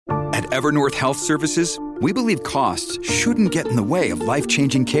Evernorth Health Services, we believe costs shouldn't get in the way of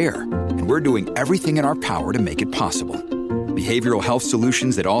life-changing care, and we're doing everything in our power to make it possible. Behavioral health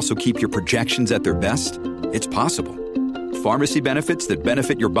solutions that also keep your projections at their best? It's possible. Pharmacy benefits that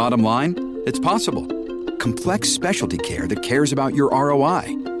benefit your bottom line? It's possible. Complex specialty care that cares about your ROI?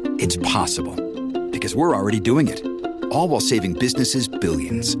 It's possible. Because we're already doing it. All while saving businesses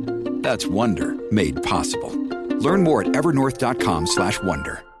billions. That's Wonder made possible. Learn more at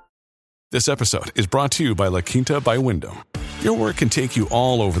evernorth.com/wonder. This episode is brought to you by La Quinta by Wyndham. Your work can take you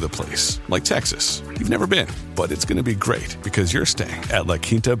all over the place, like Texas. You've never been, but it's going to be great because you're staying at La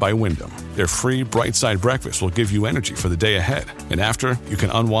Quinta by Wyndham. Their free Bright Side breakfast will give you energy for the day ahead. And after, you can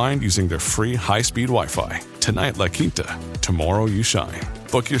unwind using their free high-speed Wi-Fi. Tonight, La Quinta. Tomorrow, you shine.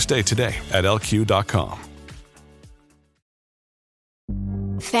 Book your stay today at lq.com.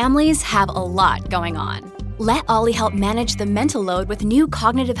 Families have a lot going on. Let Ollie help manage the mental load with new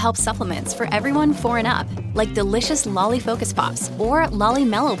cognitive help supplements for everyone 4 and up, like delicious Lolly Focus Pops or Lolly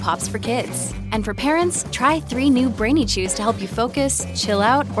Mellow Pops for kids. And for parents, try 3 new Brainy Chews to help you focus, chill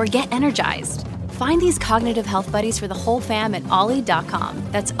out, or get energized. Find these cognitive health buddies for the whole fam at ollie.com.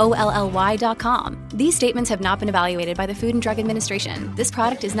 That's OLLY.com. These statements have not been evaluated by the Food and Drug Administration. This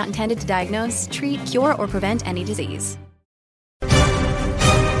product is not intended to diagnose, treat, cure, or prevent any disease.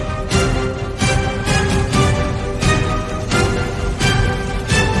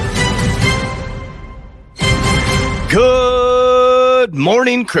 Good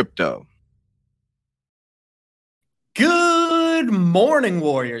morning, crypto. Good morning,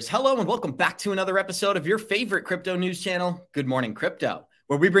 warriors. Hello and welcome back to another episode of your favorite crypto news channel, Good Morning Crypto,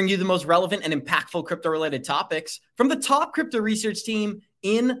 where we bring you the most relevant and impactful crypto-related topics from the top crypto research team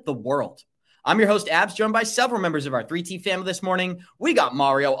in the world. I'm your host, Abs, joined by several members of our 3T family this morning. We got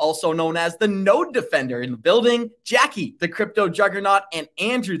Mario, also known as the Node Defender, in the building. Jackie, the crypto juggernaut, and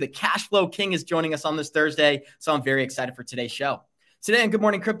Andrew, the cash flow king, is joining us on this Thursday. So I'm very excited for today's show. Today on Good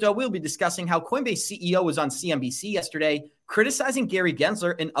Morning Crypto, we'll be discussing how Coinbase CEO was on CNBC yesterday, criticizing Gary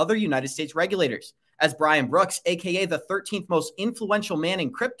Gensler and other United States regulators, as Brian Brooks, aka the 13th most influential man in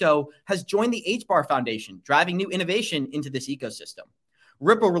crypto, has joined the HBAR Foundation, driving new innovation into this ecosystem.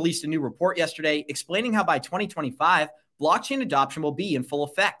 Ripple released a new report yesterday explaining how by 2025, blockchain adoption will be in full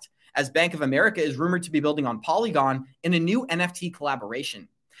effect, as Bank of America is rumored to be building on Polygon in a new NFT collaboration.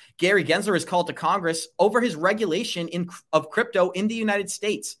 Gary Gensler has called to Congress over his regulation of crypto in the United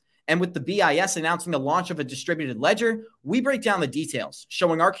States. And with the BIS announcing the launch of a distributed ledger, we break down the details,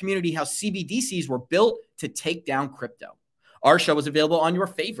 showing our community how CBDCs were built to take down crypto. Our show is available on your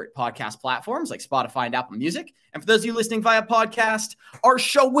favorite podcast platforms like Spotify and Apple Music. And for those of you listening via podcast, our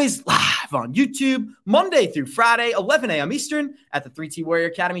show is live on YouTube Monday through Friday, 11 a.m. Eastern at the 3T Warrior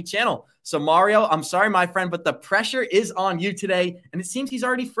Academy channel. So Mario, I'm sorry, my friend, but the pressure is on you today. And it seems he's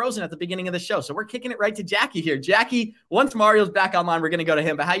already frozen at the beginning of the show. So we're kicking it right to Jackie here. Jackie, once Mario's back online, we're going to go to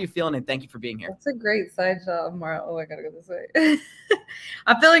him. But how you feeling? And thank you for being here. That's a great side shot of Mario. Oh, I got to go this way.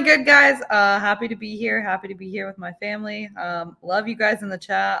 I'm feeling good, guys. Happy to be here. Happy to be here with my family. Love you guys in the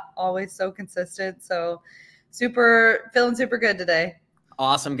chat. Always so consistent. So feeling super good today.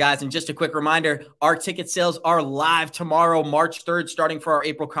 Awesome, guys. And just a quick reminder, our ticket sales are live tomorrow, March 3rd, starting for our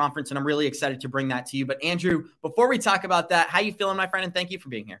April conference. And I'm really excited to bring that to you. But Andrew, before we talk about that, how you feeling, my friend? And thank you for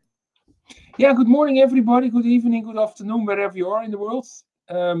being here. Yeah, good morning, everybody. Good evening, good afternoon, wherever you are in the world.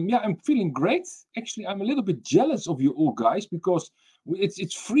 I'm feeling great. Actually, I'm a little bit jealous of you all guys because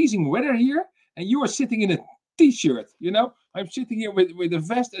it's freezing weather here. And you are sitting in a t-shirt, you know. I'm sitting here with a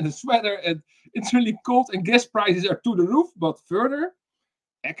vest and a sweater. And it's really cold and gas prices are to the roof. But further,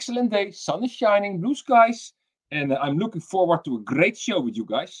 excellent day, sun is shining, blue skies, and I'm looking forward to a great show with you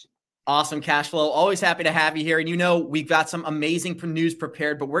guys. Awesome, Cashflow. Always happy to have you here. And you know, we've got some amazing news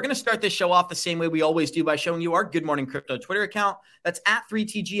prepared, but we're going to start this show off the same way we always do by showing you our Good Morning Crypto Twitter account. That's at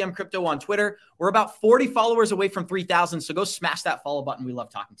 3TGM Crypto on Twitter. We're about 40 followers away from 3,000, so go smash that follow button. We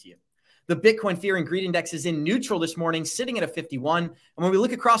love talking to you. The Bitcoin Fear and Greed Index is in neutral this morning, sitting at a 51. And when we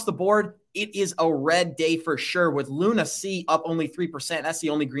look across the board, it is a red day for sure, with Luna C up only 3%. That's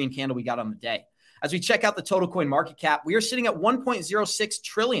the only green candle we got on the day. As we check out the total coin market cap, we are sitting at 1.06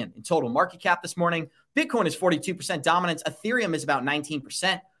 trillion in total market cap this morning. Bitcoin is 42% dominance. Ethereum is about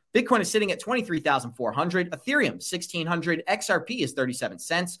 19%. Bitcoin is sitting at 23,400. Ethereum, 1,600. XRP is 37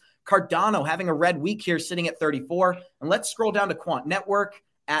 cents. Cardano having a red week here, sitting at 34. And let's scroll down to Quant Network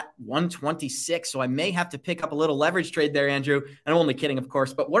at 126. So I may have to pick up a little leverage trade there, Andrew. And I'm only kidding, of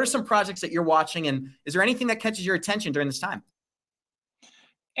course. But what are some projects that you're watching? And is there anything that catches your attention during this time?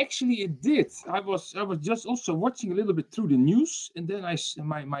 Actually, it did. I was just also watching a little bit through the news, and then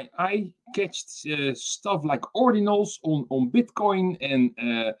my eye catched stuff like ordinals on Bitcoin and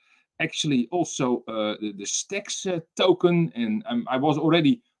actually also the Stacks token, and I bought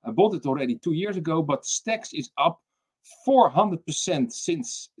it already 2 years ago, but Stacks is up 400%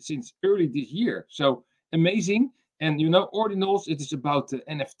 since early this year. So amazing. And ordinals, it is about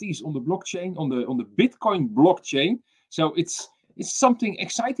NFTs on the blockchain, on the Bitcoin blockchain. So it's something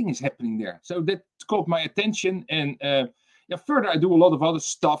exciting is happening there. So that caught my attention. And further, I do a lot of other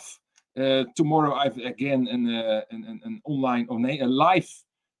stuff. Tomorrow, I've again an online or a live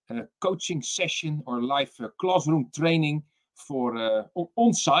coaching session or live classroom training for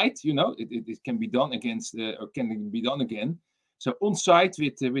on site. It can be done again. So on site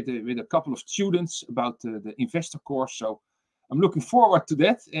with a couple of students about the investor course. So I'm looking forward to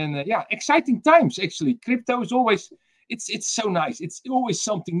that. And exciting times actually. Crypto is always it's so nice. It's always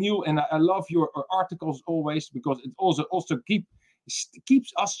something new, and I love your articles always, because it also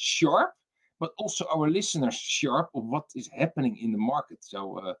keeps us sharp, but also our listeners sharp of what is happening in the market.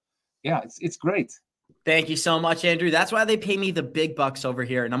 So it's great. Thank you so much, Andrew. That's why they pay me the big bucks over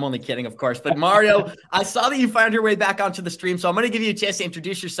here. And I'm only kidding, of course. But Mario, I saw that you found your way back onto the stream. So I'm going to give you a chance to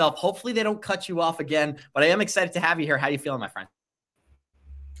introduce yourself. Hopefully they don't cut you off again. But I am excited to have you here. How are you feeling, my friend?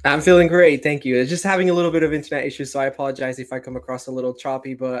 I'm feeling great. Thank you. It's just having a little bit of internet issues, so I apologize if I come across a little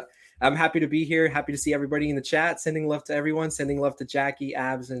choppy, but I'm happy to be here. Happy to see everybody in the chat. Sending love to everyone. Sending love to Jackie,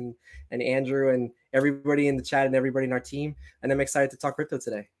 Abs, and Andrew, and everybody in the chat and everybody in our team. And I'm excited to talk crypto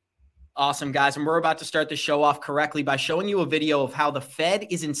today. Awesome, guys. And we're about to start the show off correctly by showing you a video of how the Fed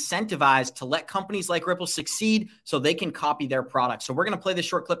is incentivized to let companies like Ripple succeed so they can copy their products. So we're going to play this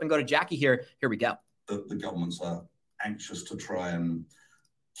short clip and go to Jackie here. Here we go. The governments are anxious to try and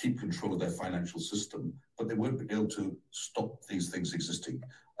keep control of their financial system, but they won't be able to stop these things existing.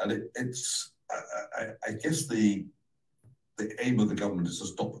 And I guess the aim of the government is to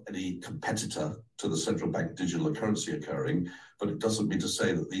stop any competitor to the central bank digital currency occurring, but it doesn't mean to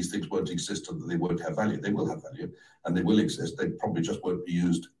say that these things won't exist and that they won't have value. They will have value and they will exist. They probably just won't be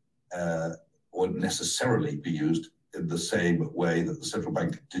used or necessarily be used in the same way that the central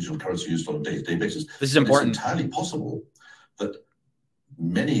bank digital currency is used on a day-to-day basis. This is important. It's entirely possible that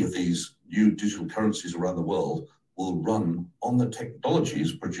many of these new digital currencies around the world will run on the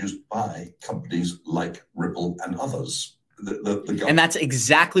technologies produced by companies like Ripple and others. And that's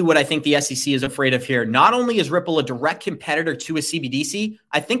exactly what I think the SEC is afraid of here. Not only is Ripple a direct competitor to a CBDC,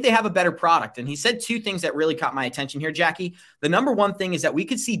 I think they have a better product. And he said two things that really caught my attention here, Jackie. The number one thing is that we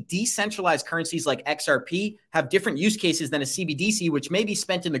could see decentralized currencies like XRP have different use cases than a CBDC, which may be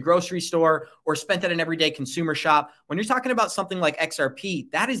spent in the grocery store or spent at an everyday consumer shop. When you're talking about something like XRP,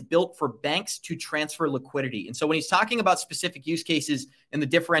 that is built for banks to transfer liquidity. And so when he's talking about specific use cases and the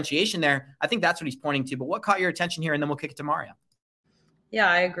differentiation there, I think that's what he's pointing to. But what caught your attention here? And then we'll kick it to Mario. Yeah,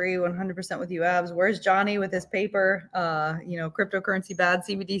 I agree 100% with you, Abs. Where's Johnny with his paper? Cryptocurrency bad,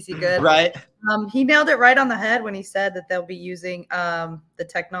 CBDC good. Right. He nailed it right on the head when he said that they'll be using the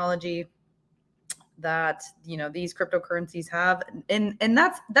technology that these cryptocurrencies have, and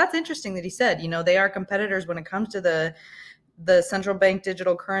that's interesting that he said they are competitors when it comes to the central bank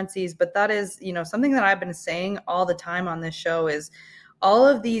digital currencies. But that is something that I've been saying all the time on this show is all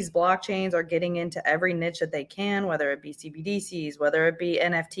of these blockchains are getting into every niche that they can, whether it be CBDCs, whether it be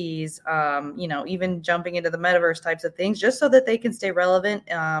NFTs, even jumping into the metaverse types of things, just so that they can stay relevant,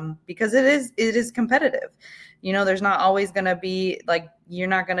 because it is competitive. There's not always going to be you're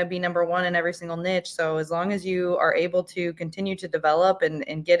not going to be number one in every single niche. So as long as you are able to continue to develop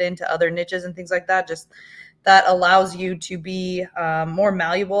and get into other niches and things like that, just that allows you to be more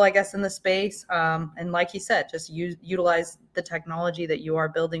malleable, I guess, in the space. And like he said, just utilize the technology that you are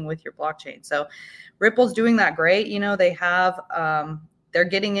building with your blockchain. So Ripple's doing that great. They have, they're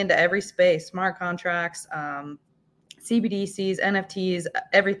getting into every space, smart contracts, CBDCs, NFTs,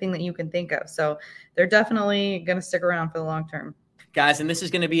 everything that you can think of. So they're definitely going to stick around for the long term. Guys, and this is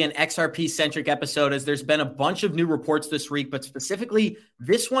going to be an XRP-centric episode, as there's been a bunch of new reports this week, but specifically,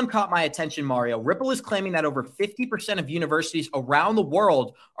 this one caught my attention, Mario. Ripple is claiming that over 50% of universities around the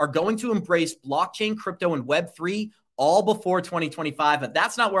world are going to embrace blockchain, crypto, and Web3 all before 2025. But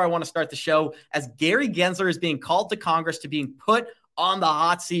that's not where I want to start the show, as Gary Gensler is being called to Congress to being put on the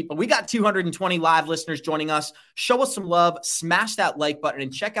hot seat. But we got 220 live listeners joining us. Show us some love, smash that like button,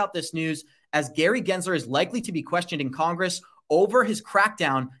 and check out this news, as Gary Gensler is likely to be questioned in Congress over his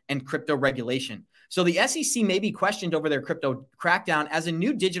crackdown and crypto regulation. So the SEC may be questioned over their crypto crackdown as a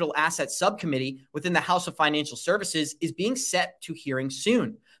new digital asset subcommittee within the House of Financial Services is being set to hearing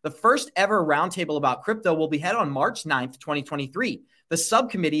soon. The first ever roundtable about crypto will be held on March 9th, 2023. The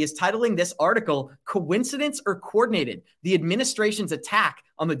subcommittee is titling this article, Coincidence or Coordinated? The Administration's Attack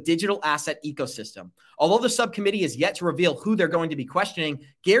on the Digital Asset Ecosystem. Although the subcommittee is yet to reveal who they're going to be questioning,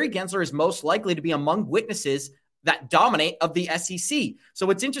 Gary Gensler is most likely to be among witnesses that dominate of the SEC. So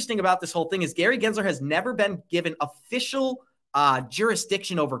what's interesting about this whole thing is Gary Gensler has never been given official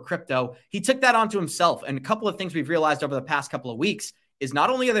jurisdiction over crypto. He took that onto himself. And a couple of things we've realized over the past couple of weeks is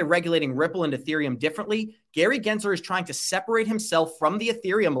not only are they regulating Ripple and Ethereum differently, Gary Gensler is trying to separate himself from the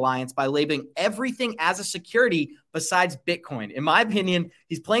Ethereum alliance by labeling everything as a security besides Bitcoin. In my opinion,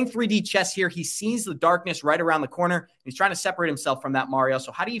 he's playing 3D chess here. He sees the darkness right around the corner. He's trying to separate himself from that, Mario.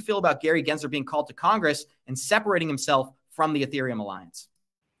 So how do you feel about Gary Gensler being called to Congress and separating himself from the Ethereum alliance?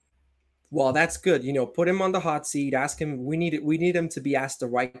 Well, that's good. Put him on the hot seat. Ask him. We need him to be asked the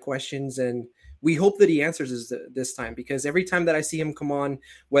right questions, and we hope that he answers this time, because every time that I see him come on,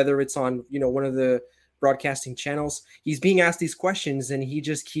 whether it's on one of the broadcasting channels, he's being asked these questions and he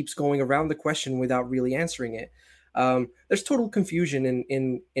just keeps going around the question without really answering it. There's total confusion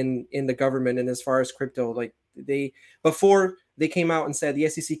in the government, and as far as crypto, like before they came out and said, the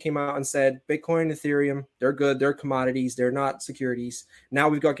SEC came out and said Bitcoin, Ethereum, they're good, they're commodities, they're not securities. Now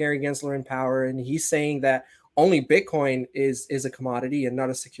we've got Gary Gensler in power, and he's saying that only Bitcoin is a commodity and not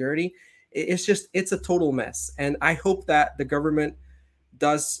a security. It's a total mess. And I hope that the government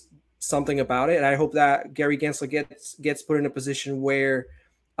does something about it. And I hope that Gary Gensler gets put in a position where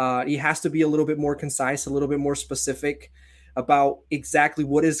he has to be a little bit more concise, a little bit more specific about exactly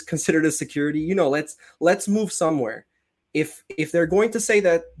what is considered a security. Let's move somewhere. If they're going to say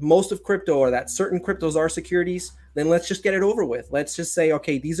that most of crypto or that certain cryptos are securities, then let's just get it over with. Let's just say,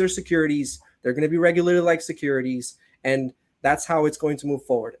 okay, these are securities. They're going to be regulated like securities, and that's how it's going to move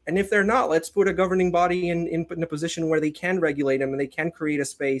forward. And if they're not, let's put a governing body in a position where they can regulate them and they can create a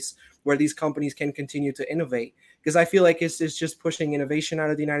space where these companies can continue to innovate. Because I feel like it's just pushing innovation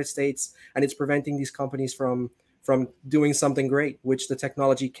out of the United States, and it's preventing these companies from doing something great, which the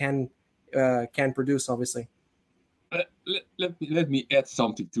technology can produce, obviously. Let me add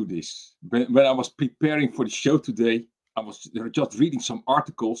something to this. When I was preparing for the show today, I was just reading some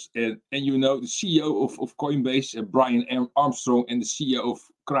articles, and the CEO of COINBASE, Brian Armstrong, and the CEO of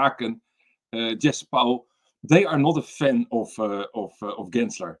Kraken, Jess Powell, they are not a fan of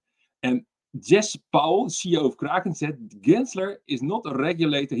Gensler. And Jess Powell, CEO of Kraken, said Gensler is not a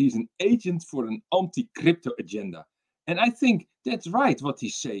regulator; he's an agent for an anti-crypto agenda. And I think that's right what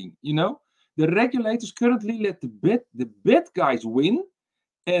he's saying. The regulators currently let the bad guys win.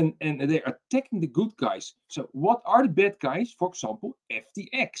 And they are attacking the good guys. So what are the bad guys? For example,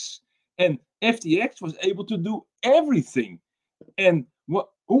 FTX. And FTX was able to do everything. And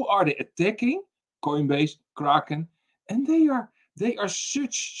who are they attacking? Coinbase, Kraken. And they are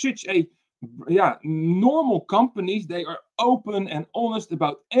such a normal companies. They are open and honest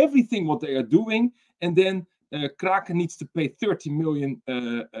about everything what they are doing. And then Kraken needs to pay 30 million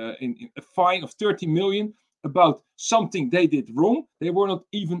in a fine of 30 million. About something they did wrong. They were not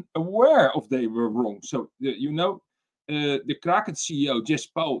even aware of they were wrong. So, the Kraken CEO, Jess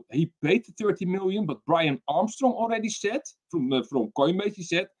Powell, he paid the 30 million, but Brian Armstrong already said, from Coinbase, he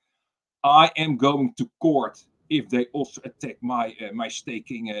said, I am going to court if they also attack my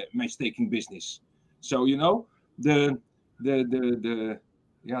staking business. So, the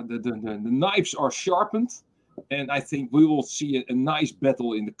knives are sharpened, and I think we will see a nice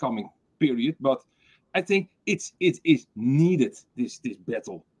battle in the coming period, but I think it is needed, this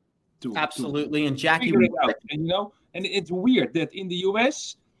battle. Absolutely. And Jackie, figure it out. And it's weird that in the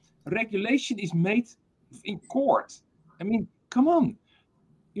US, regulation is made in court. I mean, come on.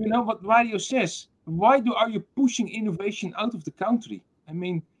 What Mario says. Why are you pushing innovation out of the country? I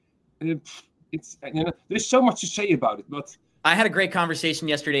mean, there's so much to say about it, but I had a great conversation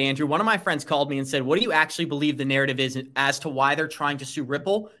yesterday, Andrew. One of my friends called me and said, what do you actually believe the narrative is as to why they're trying to sue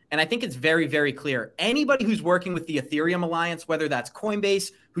Ripple? And I think it's very, very clear. Anybody who's working with the Ethereum Alliance, whether that's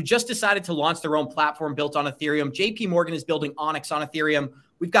Coinbase, who just decided to launch their own platform built on Ethereum, JP Morgan is building Onyx on Ethereum.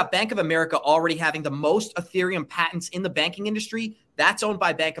 We've got Bank of America already having the most Ethereum patents in the banking industry. That's owned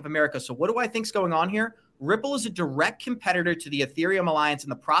by Bank of America. So what do I think's going on here? Ripple is a direct competitor to the Ethereum Alliance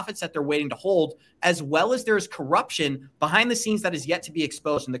and the profits that they're waiting to hold, as well as there's corruption behind the scenes that is yet to be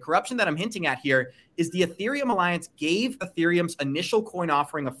exposed. And the corruption that I'm hinting at here is the Ethereum Alliance gave Ethereum's initial coin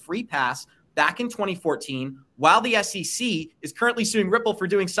offering a free pass back in 2014, while the SEC is currently suing Ripple for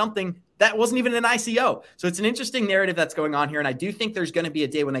doing something that wasn't even an ICO. So it's an interesting narrative that's going on here. And I do think there's going to be a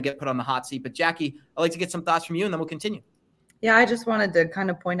day when they get put on the hot seat. But Jackie, I'd like to get some thoughts from you and then we'll continue. Yeah, I just wanted to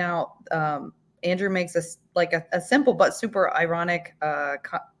kind of point out, Andrew makes a simple but super ironic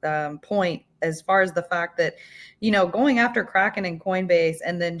point as far as the fact that, going after Kraken and Coinbase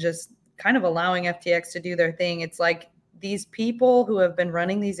and then just kind of allowing FTX to do their thing. It's like these people who have been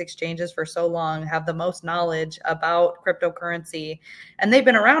running these exchanges for so long have the most knowledge about cryptocurrency, and they've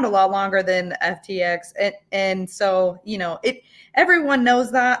been around a lot longer than FTX. And so, everyone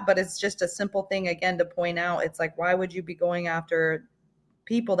knows that, but it's just a simple thing again to point out. It's like, why would you be going after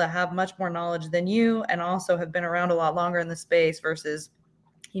people that have much more knowledge than you and also have been around a lot longer in the space versus,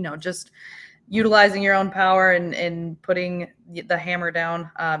 just utilizing your own power and putting the hammer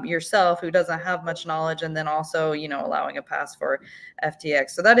down yourself, who doesn't have much knowledge, and then also, allowing a pass for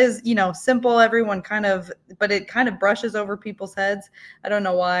FTX. So that is, simple. Everyone but it kind of brushes over people's heads. I don't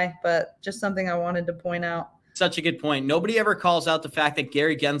know why, but just something I wanted to point out. Such a good point. Nobody ever calls out the fact that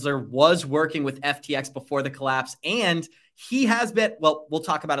Gary Gensler was working with FTX before the collapse, and he has been, well, we'll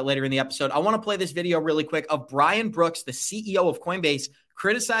talk about it later in the episode. I want to play this video really quick of Brian Brooks, the CEO of Coinbase,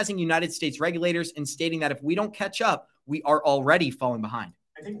 criticizing United States regulators and stating that if we don't catch up, we are already falling behind.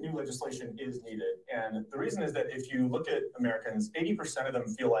 I think new legislation is needed. And the reason is that if you look at Americans, 80% of them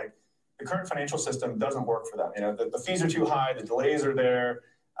feel like the current financial system doesn't work for them. The fees are too high, the delays are there,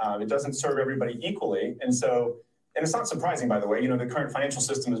 it doesn't serve everybody equally. And it's not surprising, by the way, the current financial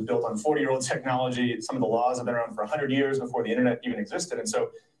system is built on 40-year-old technology. Some of the laws have been around for 100 years before the internet even existed. And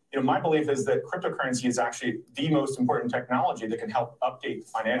so, my belief is that cryptocurrency is actually the most important technology that can help update the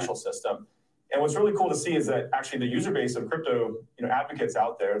financial system. And what's really cool to see is that actually the user base of crypto, advocates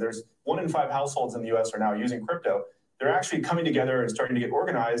out there, there's 1 in 5 households in the US are now using crypto. They're actually coming together and starting to get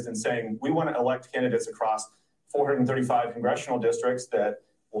organized and saying, we want to elect candidates across 435 congressional districts that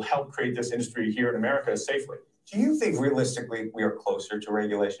will help create this industry here in America safely. Do you think realistically we are closer to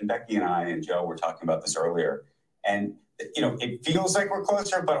regulation? Becky and I and Joe were talking about this earlier. And, it feels like we're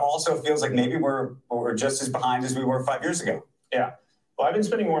closer, but also feels like maybe we're just as behind as we were 5 years ago. Yeah. Well, I've been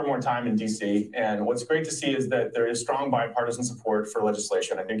spending more and more time in DC, and what's great to see is that there is strong bipartisan support for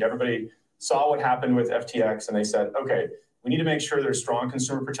legislation. I think everybody saw what happened with FTX, and they said, okay, we need to make sure there's strong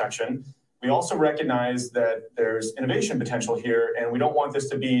consumer protection. We also recognize that there's innovation potential here, and we don't want this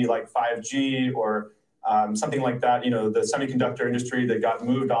to be like 5G or something like that, the semiconductor industry that got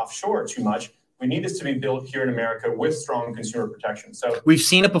moved offshore too much. We need this to be built here in America with strong consumer protection. So we've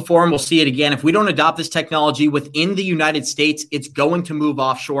seen it before and we'll see it again. If we don't adopt this technology within the United States, it's going to move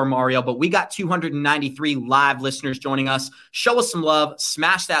offshore, Mario. But we got 293 live listeners joining us. Show us some love,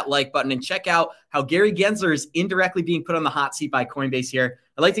 smash that like button, and check out how Gary Gensler is indirectly being put on the hot seat by Coinbase here.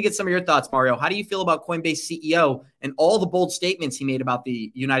 I'd like to get some of your thoughts, Mario. How do you feel about Coinbase CEO and all the bold statements he made about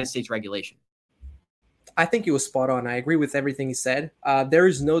the United States regulation? I think he was spot on. I agree with everything he said. There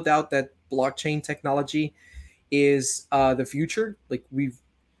is no doubt that blockchain technology is the future. Like we've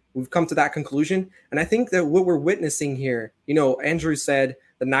come to that conclusion. And I think that what we're witnessing here, Andrew said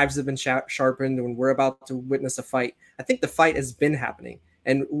the knives have been sharpened and we're about to witness a fight. I think the fight has been happening.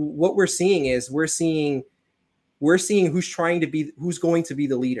 And what we're seeing is we're seeing who's going to be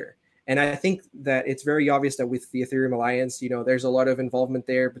the leader. And I think that it's very obvious that with the Ethereum Alliance, there's a lot of involvement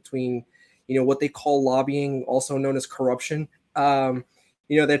there between what they call lobbying, also known as corruption.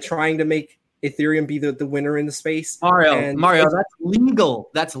 They're trying to make Ethereum be the winner in the space. Mario, that's legal.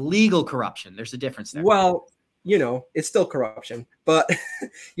 That's legal corruption. There's a difference there. Well, it's still corruption, but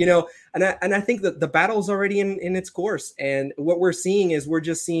and I think that the battle's already in its course. And what we're seeing is we're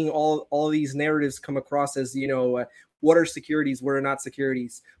just seeing all these narratives come across as what are securities, what are not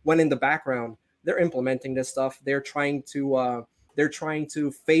securities. When in the background, they're implementing this stuff. They're trying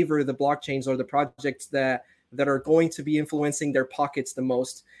to favor the blockchains or the projects that are going to be influencing their pockets the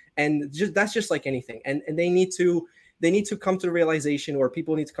most. And that's just like anything. And they need to come to the realization, or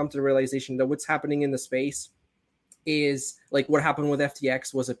people need to come to the realization, that what's happening in the space is like what happened with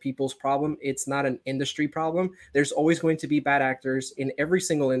FTX was a people's problem. It's not an industry problem. There's always going to be bad actors in every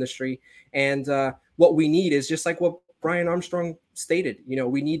single industry. And what we need is just like what Brian Armstrong stated.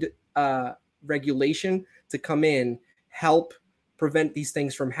 We need regulation to come in, help prevent these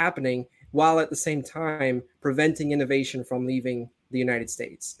things from happening, while at the same time preventing innovation from leaving the United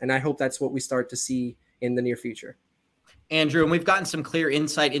States. And I hope that's what we start to see in the near future. Andrew, and we've gotten some clear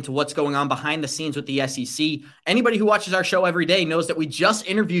insight into what's going on behind the scenes with the SEC. Anybody who watches our show every day knows that we just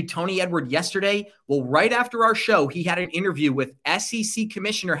interviewed Tony Edward yesterday. Well, right after our show, he had an interview with SEC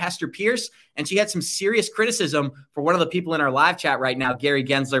Commissioner Hester Pierce, and she had some serious criticism for one of the people in our live chat right now, Gary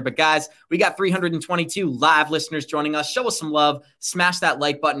Gensler. But guys, we got 322 live listeners joining us. Show us some love, smash that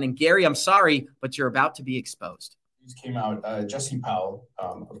like button. And Gary, I'm sorry, but you're about to be exposed. Came out, Jesse Powell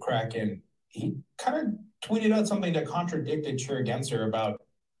of Kraken, he kind of tweeted out something that contradicted Chair Gensler about,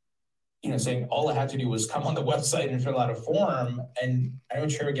 saying all I had to do was come on the website and fill out a form. And I know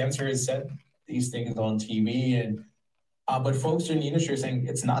Chair Gensler has said these things on TV, and but folks in the industry are saying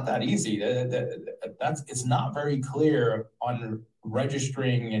it's not that easy. It's not very clear on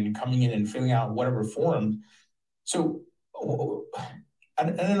registering and coming in and filling out whatever form. So I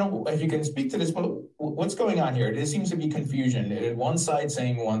don't know if you can speak to this, but what's going on here? There seems to be confusion. One side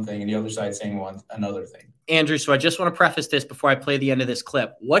saying one thing and the other side saying another thing. Andrew, so I just want to preface this before I play the end of this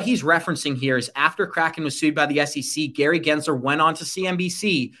clip. What he's referencing here is after Kraken was sued by the SEC, Gary Gensler went on to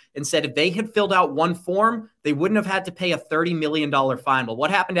CNBC and said if they had filled out one form, they wouldn't have had to pay a $30 million fine. Well, what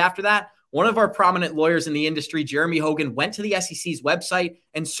happened after that? One of our prominent lawyers in the industry, Jeremy Hogan, went to the SEC's website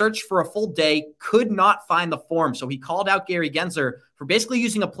and searched for a full day, could not find the form. So he called out Gary Gensler for basically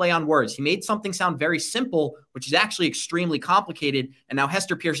using a play on words. He made something sound very simple, which is actually extremely complicated. And now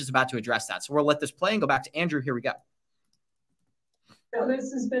Hester Pierce is about to address that. So we'll let this play and go back to Andrew. Here we go. Now,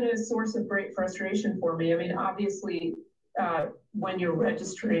 this has been a source of great frustration for me. I mean, obviously, when you're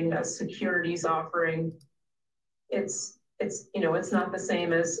registering a securities offering, it's not the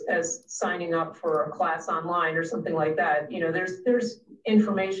same as signing up for a class online or something like that. There's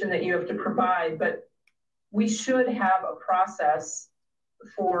information that you have to provide, but we should have a process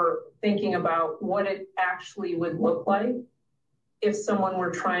for thinking about what it actually would look like if someone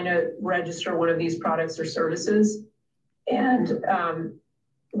were trying to register one of these products or services. And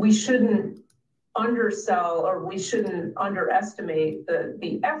we shouldn't undersell, or we shouldn't underestimate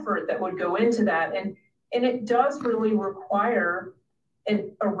the effort that would go into that. And it does really require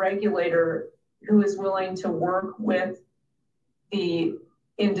a regulator who is willing to work with the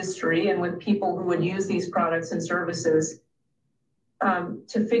industry and with people who would use these products and services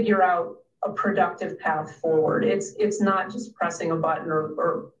to figure out a productive path forward. It's not just pressing a button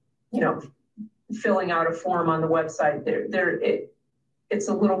or filling out a form on the website. It's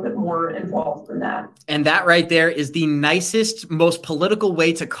a little bit more involved than that. And that right there is the nicest, most political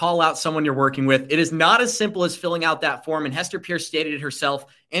way to call out someone you're working with. It is not as simple as filling out that form. And Hester Pierce stated it herself.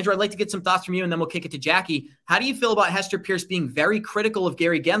 Andrew, I'd like to get some thoughts from you, and then we'll kick it to Jackie. How do you feel about Hester Pierce being very critical of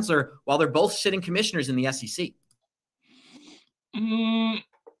Gary Gensler while they're both sitting commissioners in the SEC?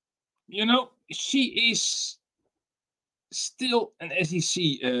 She is still an SEC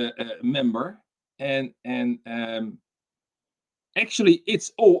member. And actually,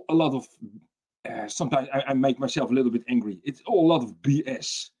 it's all a lot of, sometimes I make myself a little bit angry. It's all a lot of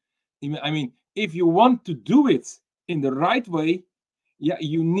BS. I mean, if you want to do it in the right way,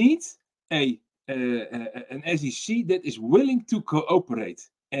 you need an SEC that is willing to cooperate.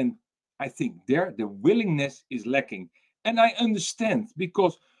 And I think the willingness is lacking. And I understand,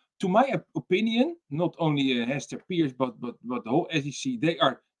 because to my opinion, not only Hester Pierce, but the whole SEC, they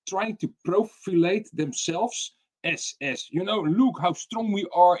are trying to profilate themselves as look how strong we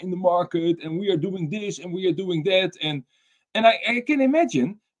are in the market, and we are doing this and we are doing that. And I can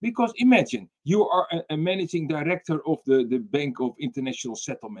imagine, because imagine you are a managing director of the Bank of International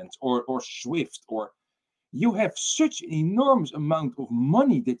Settlements or SWIFT, or you have such an enormous amount of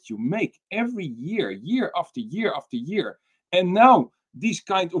money that you make every year, year after year after year. And now these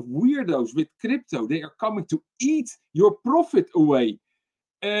kind of weirdos with crypto, they are coming to eat your profit away.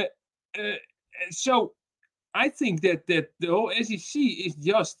 So I think that the whole SEC is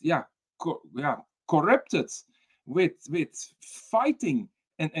just corrupted with fighting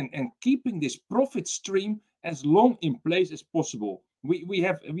and keeping this profit stream as long in place as possible. We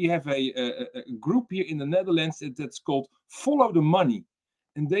have a group here in the Netherlands that's called Follow the Money,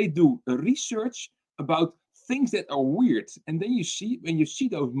 and they do a research about things that are weird. And then when you see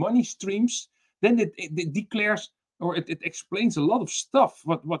those money streams, then it declares, or it explains a lot of stuff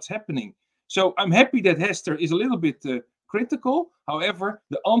what's happening. So I'm happy that Hester is a little bit critical. However,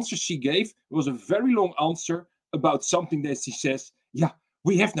 the answer she gave was a very long answer about something that she says,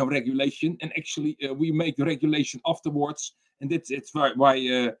 we have no regulation, and actually we make the regulation afterwards. And it's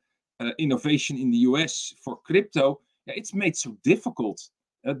why innovation in the US for crypto, it's made so difficult.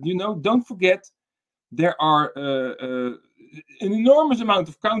 Don't forget, there are an enormous amount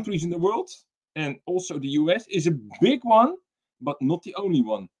of countries in the world, and also the US is a big one, but not the only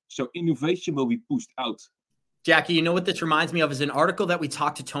one. So innovation will be pushed out. Jackie, you know what this reminds me of is an article that we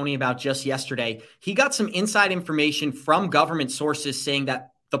talked to Tony about just yesterday. He got some inside information from government sources saying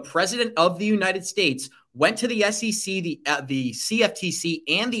that the president of the United States went to the SEC, the CFTC,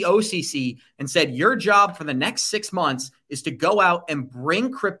 and the OCC and said, your job for the next 6 months is to go out and bring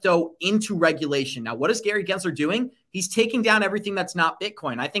crypto into regulation. Now, what is Gary Gensler doing? He's taking down everything that's not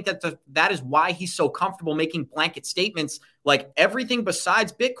Bitcoin. I think that is why he's so comfortable making blanket statements like everything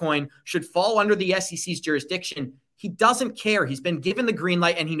besides Bitcoin should fall under the SEC's jurisdiction. He doesn't care. He's been given the green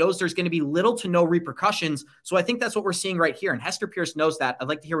light and he knows there's going to be little to no repercussions. So I think that's what we're seeing right here. And Hester Pierce knows that. I'd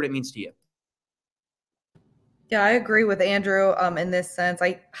like to hear what it means to you. Yeah, I agree with Andrew in this sense.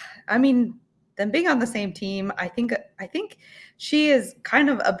 I mean, them being on the same team, I think she is kind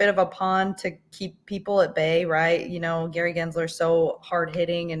of a bit of a pawn to keep people at bay, right? You know, Gary Gensler's so hard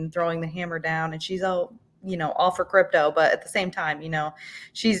hitting and throwing the hammer down, and she's all for crypto, but at the same time,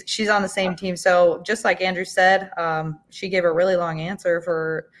 she's on the same team. So just like Andrew said, she gave a really long answer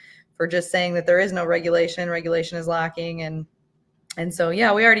for just saying that there is no regulation is lacking, and so,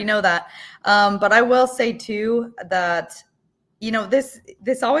 yeah, we already know that. But I will say too that,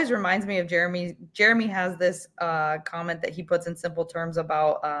 this always reminds me of Jeremy. Jeremy has this comment that he puts in simple terms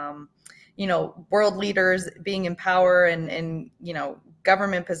about, world leaders being in power and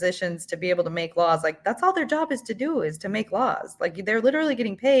government positions to be able to make laws. Like, that's all their job is to make laws. Like, they're literally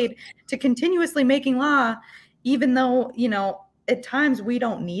getting paid to continuously making law, even though, at times we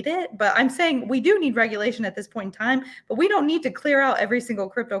don't need it. But I'm saying we do need regulation at this point in time, but we don't need to clear out every single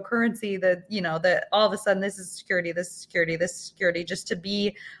cryptocurrency that all of a sudden this is security, just to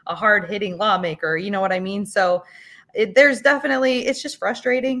be a hard hitting lawmaker. You know what I mean? So it's just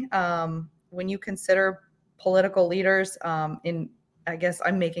frustrating when you consider political leaders I guess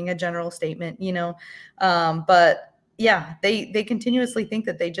I'm making a general statement, but yeah, they continuously think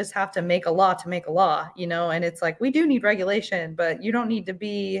that they just have to make a law, and it's like, we do need regulation, but you don't need to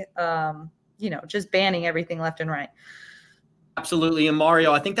be, just banning everything left and right. Absolutely. And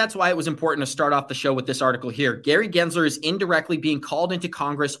Mario, I think that's why it was important to start off the show with this article here. Gary Gensler is indirectly being called into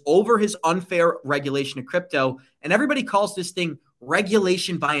Congress over his unfair regulation of crypto. And everybody calls this thing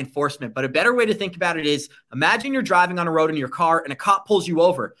regulation by enforcement. But a better way to think about it is, imagine you're driving on a road in your car and a cop pulls you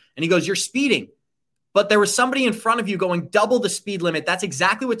over and he goes, you're speeding. But there was somebody in front of you going double the speed limit. That's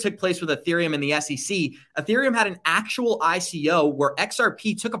exactly what took place with Ethereum and the SEC. Ethereum had an actual ICO where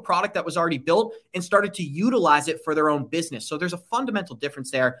XRP took a product that was already built and started to utilize it for their own business. So there's a fundamental difference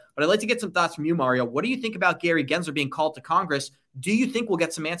there. But I'd like to get some thoughts from you, Mario. What do you think about Gary Gensler being called to Congress? Do you think we'll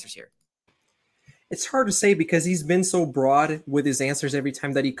get some answers here? It's hard to say because he's been so broad with his answers every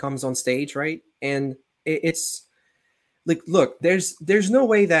time that he comes on stage, right? And it's like, look, there's no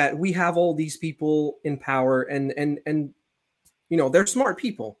way that we have all these people in power and they're smart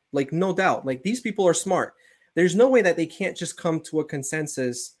people, like, no doubt, like, these people are smart. There's no way that they can't just come to a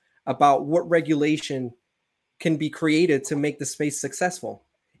consensus about what regulation can be created to make the space successful.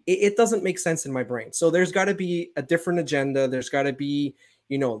 It doesn't make sense in my brain. So there's got to be a different agenda. There's got to be,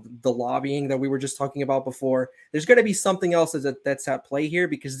 the lobbying that we were just talking about before. There's got to be something else that's at play here,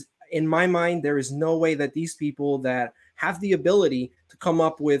 because in my mind, there is no way that these people that have the ability to come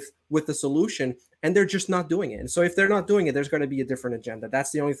up with a solution, and they're just not doing it. And so if they're not doing it, there's going to be a different agenda.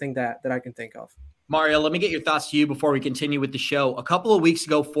 That's the only thing that I can think of. Mario, let me get your thoughts to you before we continue with the show. A couple of weeks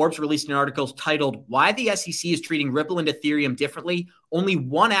ago, Forbes released an article titled "Why the SEC is Treating Ripple and Ethereum Differently." Only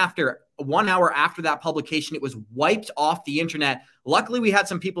 1 hour after that publication, it was wiped off the internet. Luckily, we had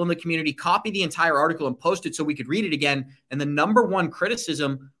some people in the community copy the entire article and post it so we could read it again. And the number one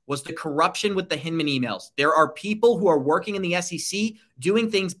criticism was the corruption with the Hinman emails. There are people who are working in the SEC doing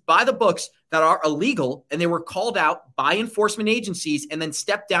things by the books that are illegal, and they were called out by enforcement agencies and then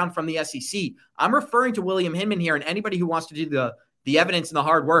stepped down from the SEC. I'm referring to William Hinman here, and anybody who wants to do the evidence and the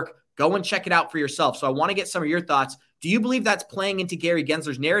hard work, go and check it out for yourself. So I want to get some of your thoughts. Do you believe that's playing into Gary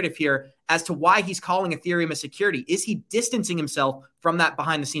Gensler's narrative here as to why he's calling Ethereum a security? Is he distancing himself from that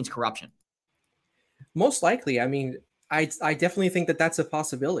behind-the-scenes corruption? Most likely. I mean, I definitely think that that's a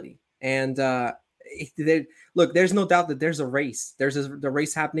possibility. And look, there's no doubt that there's a race. There's the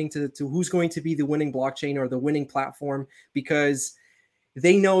race happening to who's going to be the winning blockchain or the winning platform, because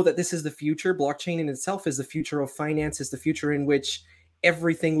they know that this is the future. Blockchain in itself is the future of finance, is the future in which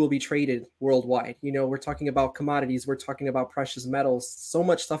everything will be traded worldwide. We're talking about commodities. We're talking about precious metals. So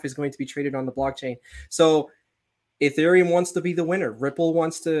much stuff is going to be traded on the blockchain. So Ethereum wants to be the winner. Ripple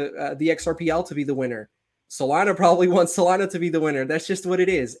wants the XRPL to be the winner. Solana probably wants Solana to be the winner. That's just what it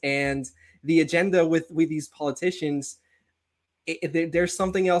is. And the agenda with these politicians, there's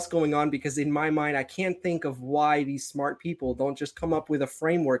something else going on, because in my mind, I can't think of why these smart people don't just come up with a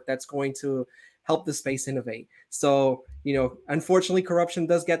framework that's going to help the space innovate. So, unfortunately, corruption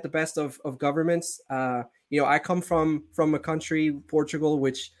does get the best of governments. I come from a country, Portugal,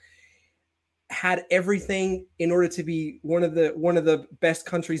 which had everything in order to be one of the best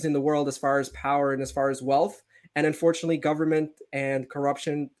countries in the world as far as power and as far as wealth. And unfortunately, government and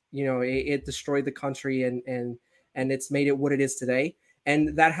corruption, it destroyed the country and it's made it what it is today.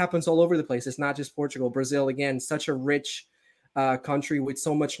 And that happens all over the place. It's not just Portugal. Brazil, again, such a rich country with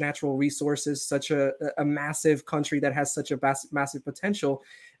so much natural resources, such a massive country that has such a massive potential.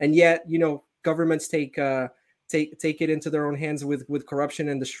 And yet, governments take it into their own hands with corruption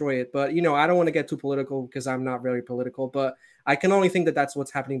and destroy it. But, I don't want to get too political because I'm not very political, but I can only think that that's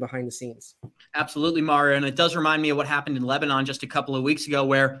what's happening behind the scenes. Absolutely, Mario. And it does remind me of what happened in Lebanon just a couple of weeks ago,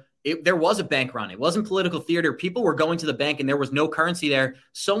 where there was a bank run. It wasn't political theater. People were going to the bank and there was no currency there,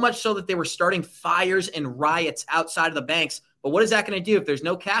 so much so that they were starting fires and riots outside of the banks. But what is that going to do? If there's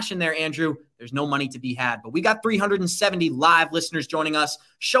no cash in there, Andrew, there's no money to be had. But we got 370 live listeners joining us.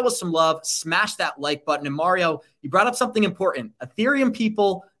 Show us some love. Smash that like button. And Mario, you brought up something important. Ethereum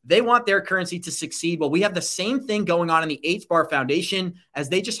people, they want their currency to succeed. Well, we have the same thing going on in the HBAR Foundation, as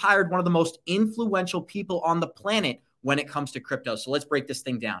they just hired one of the most influential people on the planet when it comes to crypto. So let's break this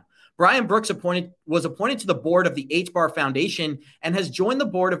thing down. Brian Brooks was appointed to the board of the HBAR Foundation and has joined the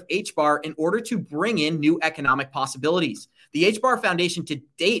board of HBAR in order to bring in new economic possibilities. The HBAR Foundation to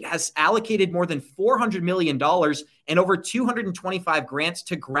date has allocated more than $400 million and over 225 grants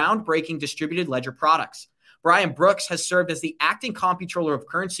to groundbreaking distributed ledger products. Brian Brooks has served as the acting comptroller of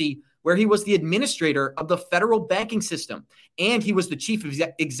currency, where he was the administrator of the federal banking system, and he was the chief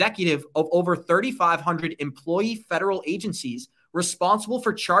executive of over 3,500 employee federal agencies responsible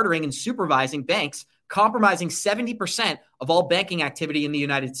for chartering and supervising banks, comprising 70% of all banking activity in the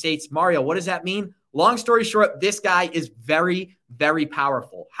United States. Mario, what does that mean? Long story short, this guy is very, very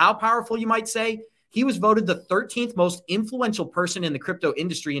powerful. How powerful, you might say? He was voted the 13th most influential person in the crypto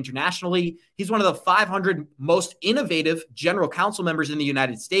industry internationally. He's one of the 500 most innovative general counsel members in the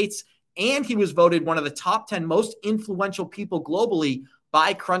United States. And he was voted one of the top 10 most influential people globally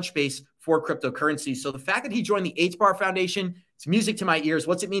by Crunchbase for cryptocurrency. So the fact that he joined the HBAR Foundation, it's music to my ears.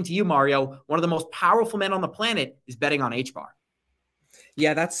 What's it mean to you, Mario? One of the most powerful men on the planet is betting on HBAR.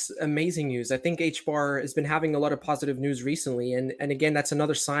 Yeah, that's amazing news. I think HBAR has been having a lot of positive news recently. And again, that's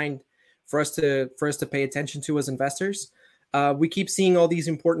another sign for us to pay attention to as investors. We keep seeing all these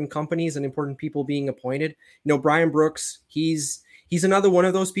important companies and important people being appointed. Brian Brooks, he's another one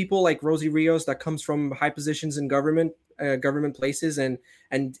of those people like Rosie Rios that comes from high positions in government places and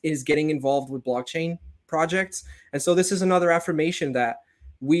is getting involved with blockchain projects. And so this is another affirmation that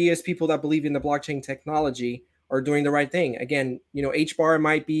we as people that believe in the blockchain technology are doing the right thing. Again, HBAR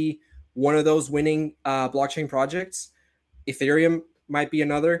might be one of those winning blockchain projects. Ethereum might be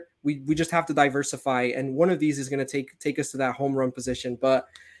another. We just have to diversify, and one of these is going to take us to that home run position. But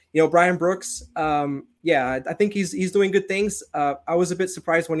Brian Brooks, I think he's doing good things. I was a bit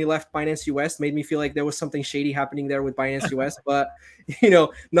surprised when he left Binance US. Made me feel like there was something shady happening there with Binance US. But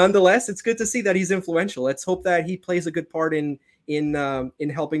nonetheless, it's good to see that he's influential. Let's hope that he plays a good part in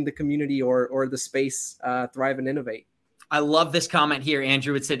helping the community or the space thrive and innovate. I love this comment here,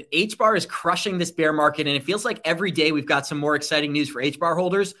 Andrew. It said, HBAR is crushing this bear market, and it feels like every day we've got some more exciting news for HBAR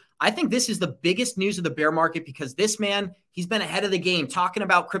holders. I think this is the biggest news of the bear market because this man, he's been ahead of the game talking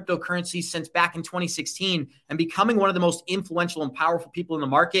about cryptocurrencies since back in 2016 and becoming one of the most influential and powerful people in the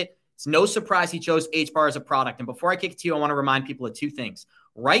market. It's no surprise he chose HBAR as a product. And before I kick it to you, I want to remind people of two things.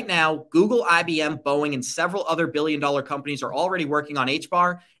 Right now, Google, IBM, Boeing, and several other billion-dollar companies are already working on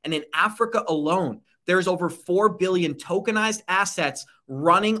HBAR. And in Africa alone, there's over 4 billion tokenized assets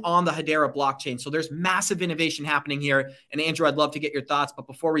running on the Hedera blockchain. So there's massive innovation happening here. And Andrew, I'd love to get your thoughts. But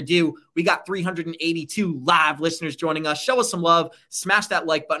before we do, we got 382 live listeners joining us. Show us some love. Smash that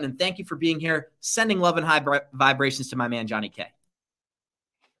like button. And thank you for being here. Sending love and high vibrations to my man, Johnny K.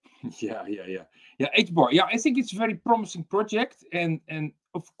 Yeah, HBAR. Yeah, I think it's a very promising project. And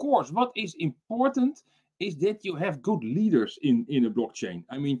of course, what is important is that you have good leaders in a blockchain.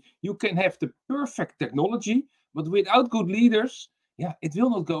 I mean, you can have the perfect technology, but without good leaders, it will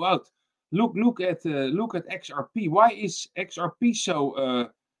not go out. Look at XRP. Why is XRP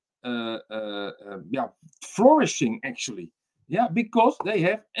so flourishing actually? Yeah, because they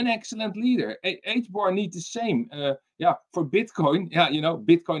have an excellent leader. HBAR needs the same. For Bitcoin,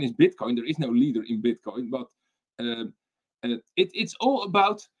 Bitcoin is Bitcoin. There is no leader in Bitcoin, but it's all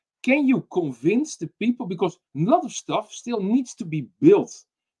about, can you convince the people? Because a lot of stuff still needs to be built,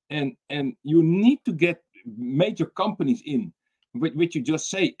 and you need to get major companies in, which you just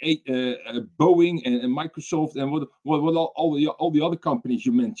say, Boeing and Microsoft and what all the other companies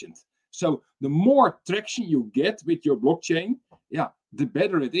you mentioned. So the more traction you get with your blockchain, yeah, the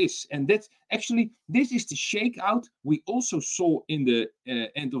better it is. And that's actually, this is the shakeout we also saw in the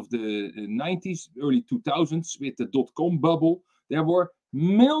end of the 90s, early 2000s with the dot-com bubble. There were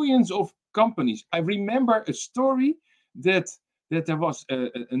millions of companies. I remember a story that there was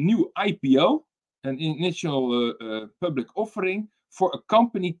a new IPO, an initial public offering for a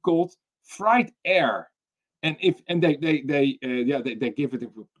company called Fright Air. And they give it a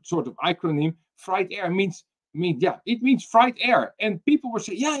sort of acronym. Fright Air means Fright Air. And people were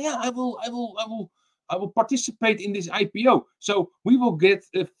saying, I will participate in this IPO. So we will get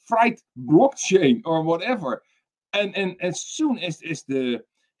a Fright blockchain or whatever. And as soon as the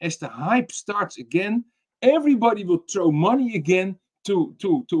hype starts again, everybody will throw money again to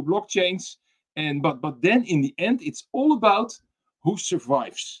blockchains. But then in the end, it's all about who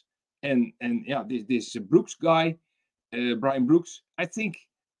survives. And this Brooks guy, Brian Brooks, I think,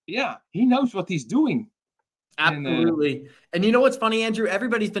 he knows what he's doing. Absolutely. And you know what's funny, Andrew?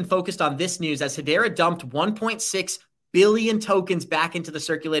 Everybody's been focused on this news as Hedera dumped 1.6 billion tokens back into the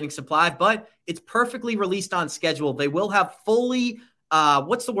circulating supply, but it's perfectly released on schedule. They will have fully,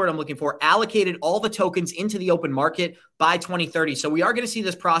 what's the word I'm looking for? Allocated all the tokens into the open market by 2030. So we are going to see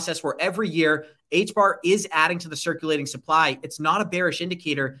this process where every year HBAR is adding to the circulating supply. It's not a bearish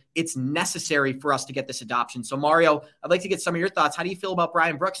indicator. It's necessary for us to get this adoption. So Mario, I'd like to get some of your thoughts. How do you feel about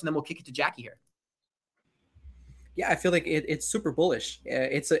Brian Brooks? And then we'll kick it to Jackie here. Yeah, I feel like it's super bullish.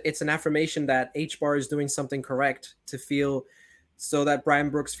 It's an affirmation that HBAR is doing something correct to feel so that Brian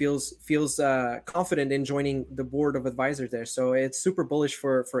Brooks feels confident in joining the board of advisors there. So it's super bullish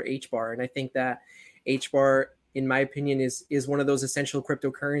for HBAR. And I think that HBAR, in my opinion, is one of those essential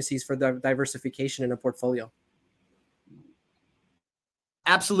cryptocurrencies for the diversification in a portfolio.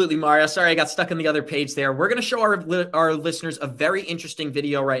 Absolutely, Mario. Sorry, I got stuck on the other page there. We're going to show our listeners a very interesting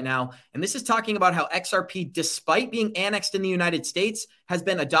video right now. And this is talking about how XRP, despite being annexed in the United States, has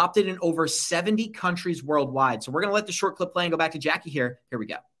been adopted in over 70 countries worldwide. So we're going to let the short clip play and go back to Jackie here. Here we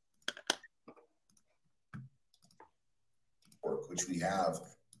go. Which we have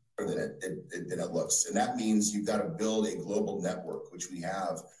than it looks. And that means you've got to build a global network, which we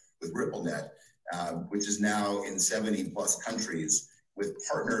have with RippleNet, which is now in 70 plus countries, with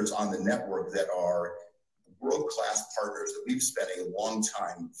partners on the network that are world-class partners that we've spent a long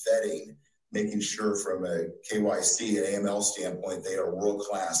time vetting, making sure from a KYC and AML standpoint, they are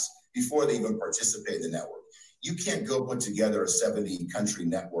world-class before they even participate in the network. You can't go put together a 70-country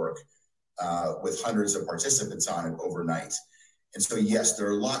network with hundreds of participants on it overnight. And so, yes, there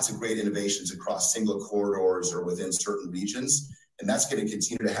are lots of great innovations across single corridors or within certain regions, and that's going to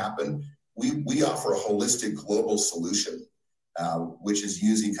continue to happen. We offer a holistic global solution, which is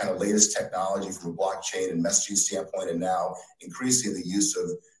using kind of latest technology from a blockchain and messaging standpoint, and now increasing the use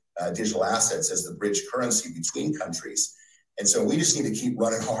of digital assets as the bridge currency between countries. And so we just need to keep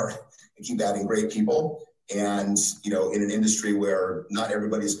running hard and keep adding great people. And, in an industry where not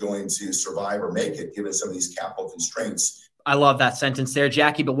everybody's going to survive or make it, given some of these capital constraints. I love that sentence there,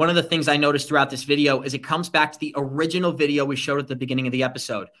 Jackie. But one of the things I noticed throughout this video is it comes back to the original video we showed at the beginning of the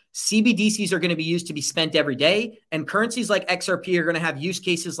episode. CBDCs are going to be used to be spent every day, and currencies like XRP are going to have use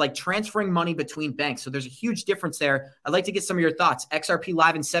cases like transferring money between banks. So there's a huge difference there. I'd like to get some of your thoughts. XRP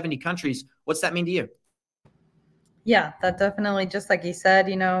live in 70 countries. What's that mean to you? Yeah, that definitely, just like you said,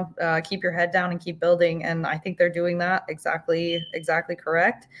 keep your head down and keep building. And I think they're doing that exactly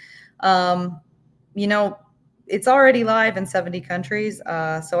correct. It's already live in 70 countries.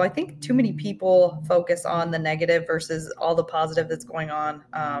 So I think too many people focus on the negative versus all the positive that's going on,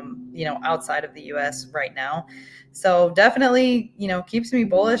 outside of the US right now. So definitely, keeps me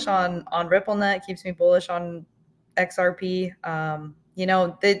bullish on RippleNet, keeps me bullish on XRP.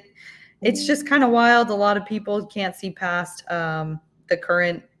 It's just kind of wild. A lot of people can't see past the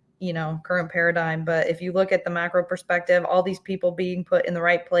current paradigm. But if you look at the macro perspective, all these people being put in the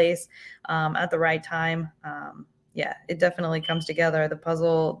right place at the right time, it definitely comes together. The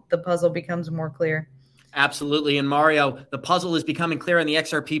puzzle becomes more clear. Absolutely. And Mario, the puzzle is becoming clear on the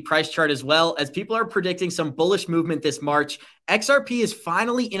XRP price chart as well, as people are predicting some bullish movement this March. XRP is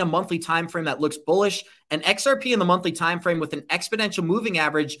finally in a monthly time frame that looks bullish, and XRP in the monthly time frame with an exponential moving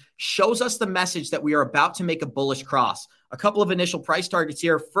average shows us the message that we are about to make a bullish cross. A couple of initial price targets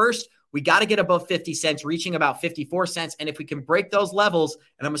here. First, we got to get above 50 cents, reaching about 54 cents. And if we can break those levels,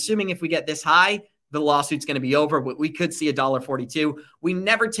 and I'm assuming if we get this high, the lawsuit's going to be over, but we could see $1.42. We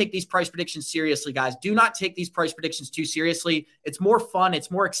never take these price predictions seriously, guys. Do not take these price predictions too seriously. It's more fun. It's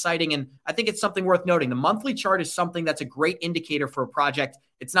more exciting. And I think it's something worth noting. The monthly chart is something that's a great indicator for a project.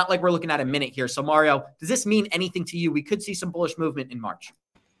 It's not like we're looking at a minute here. So Mario, does this mean anything to you? We could see some bullish movement in March.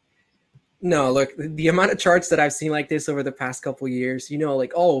 No, look, the amount of charts that I've seen like this over the past couple of years,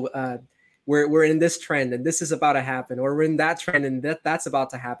 like, we're in this trend and this is about to happen, or we're in that trend and that's about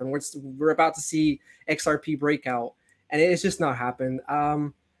to happen. We're about to see XRP breakout, and it's just not happened.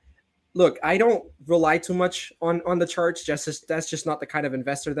 Look, I don't rely too much on the charts. That's just not the kind of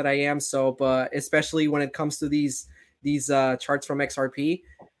investor that I am. So, but especially when it comes to these charts from XRP,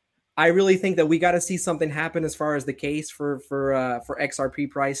 I really think that we got to see something happen as far as the case for XRP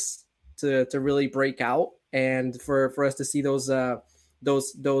price to really break out, and for us to see those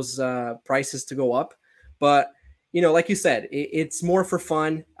prices to go up. But like you said, it's more for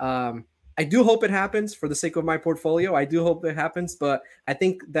fun. I do hope it happens for the sake of my portfolio. I do hope it happens, but I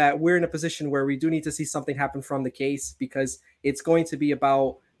think that we're in a position where we do need to see something happen from the case, because it's going to be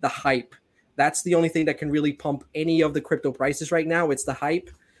about the hype. That's the only thing that can really pump any of the crypto prices right now. It's the hype.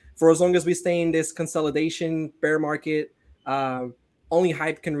 For as long as we stay in this consolidation bear market, only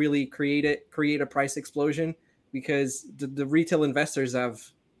hype can really create a price explosion, because the retail investors have,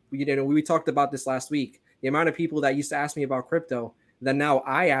 we talked about this last week, the amount of people that used to ask me about crypto, then now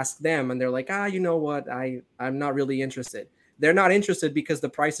I ask them and they're like, you know what? I'm not really interested. They're not interested because the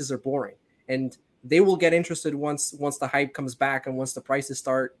prices are boring, and they will get interested once the hype comes back and once the prices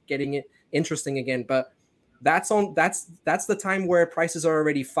start getting it interesting again. But that's the time where prices are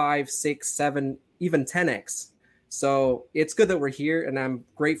already 5, 6, 7, even 10x. So it's good that we're here, and I'm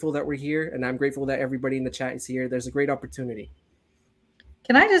grateful that we're here, and I'm grateful that everybody in the chat is here. There's a great opportunity.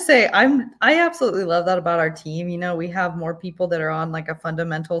 Can I just say, I absolutely love that about our team. We have more people that are on like a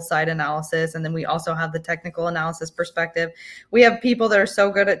fundamental side analysis, and then we also have the technical analysis perspective. We have people that are so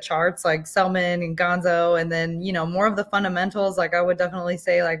good at charts, like Selman and Gonzo, and then more of the fundamentals. Like I would definitely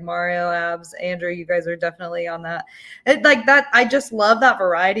say like Mario, Abs, Andrew, you guys are definitely on that. Like that, I just love that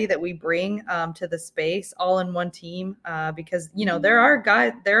variety that we bring to the space, all in one team. Because there are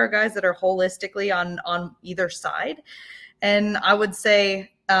guys that are holistically on either side. And I would say,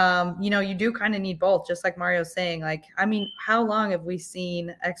 you do kind of need both, just like Mario's saying. Like, I mean, how long have we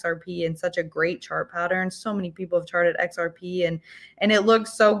seen XRP in such a great chart pattern? So many people have charted XRP and it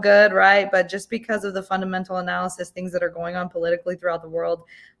looks so good, right? But just because of the fundamental analysis, things that are going on politically throughout the world,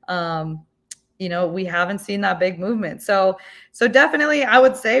 we haven't seen that big movement. So definitely I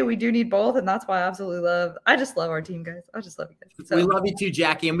would say we do need both. And that's why I just love our team, guys. I just love you guys. So. We love you too,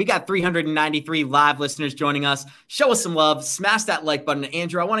 Jackie. And we got 393 live listeners joining us. Show us some love. Smash that like button.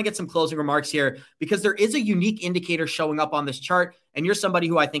 Andrew, I want to get some closing remarks here, because there is a unique indicator showing up on this chart, and you're somebody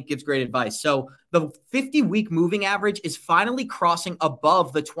who I think gives great advice. So the 50-week moving average is finally crossing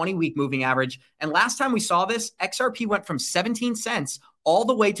above the 20-week moving average. And last time we saw this, XRP went from 17 cents all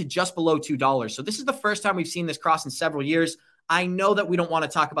the way to just below $2. So this is the first time we've seen this cross in several years. I know that we don't want to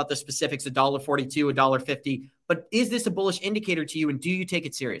talk about the specifics, $1.42, $1.50, but is this a bullish indicator to you, and do you take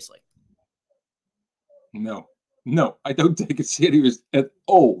it seriously? No, I don't take it serious at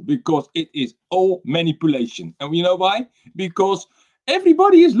all, because it is all manipulation. And you know why? Because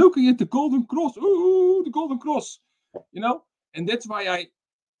everybody is looking at the golden cross. Ooh, the golden cross, and that's why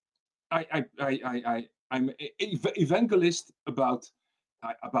I'm an evangelist about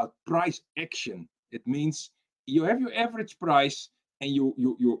price action. It means you have your average price, and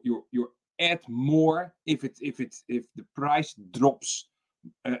you add more if the price drops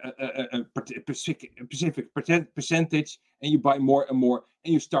a specific percentage, and you buy more and more,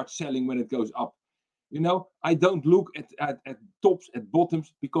 and you start selling when it goes up. I don't look at tops, at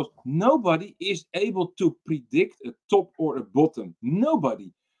bottoms, because nobody is able to predict a top or a bottom.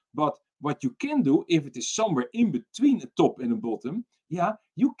 Nobody. But what you can do, if it is somewhere in between a top and a bottom,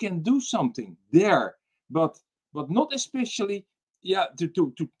 you can do something there. But not especially,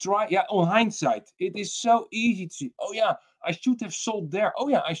 to try, on hindsight. It is so easy to see, I should have sold there.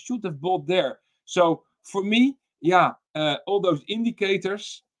 I should have bought there. So for me, all those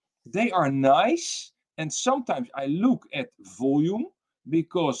indicators, they are nice. And sometimes I look at volume,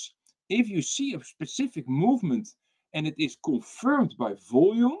 because if you see a specific movement and it is confirmed by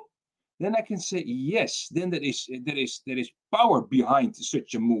volume, then I can say yes. Then there is power behind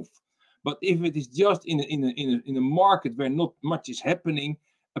such a move. But if it is just in a market where not much is happening,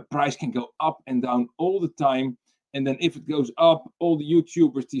 a price can go up and down all the time. And then if it goes up, all the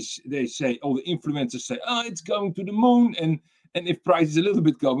YouTubers, they say, all the influencers say, it's going to the moon. And if price is a little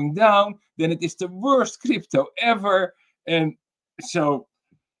bit going down, then it is the worst crypto ever. And so,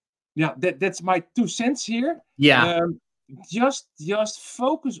 that's my 2 cents here. Yeah. Just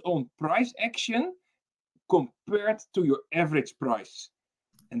focus on price action compared to your average price,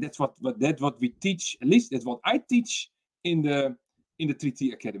 and that's what we teach. At least that's what I teach in the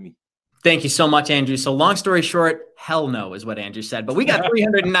 3T Academy. Thank you so much, Andrew. So long story short, hell no is what Andrew said. But we got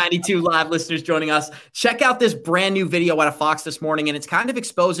 392 live listeners joining us. Check out this brand new video out of Fox this morning, and it's kind of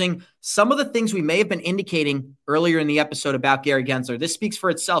exposing some of the things we may have been indicating earlier in the episode about Gary Gensler. This speaks for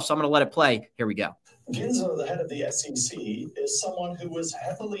itself, so I'm going to let it play. Here we go. Gensler, the head of the SEC, is someone who was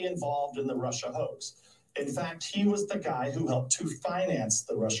heavily involved in the Russia hoax. In fact, he was the guy who helped to finance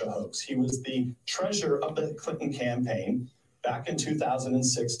the Russia hoax. He was the treasurer of the Clinton campaign back in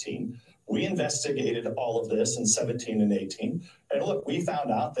 2016. We investigated all of this in 17 and 18. And look, we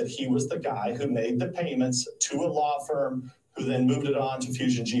found out that he was the guy who made the payments to a law firm who then moved it on to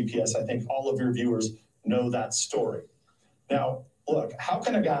Fusion GPS. I think all of your viewers know that story. Now, look, how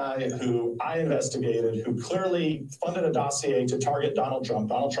can a guy who I investigated, who clearly funded a dossier to target Donald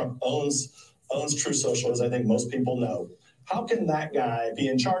Trump owns True Social, as I think most people know, how can that guy be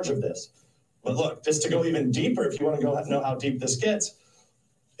in charge of this? But look, just to go even deeper, if you want to go know how deep this gets,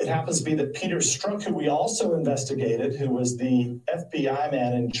 it happens to be that Peter Strzok, who we also investigated, who was the FBI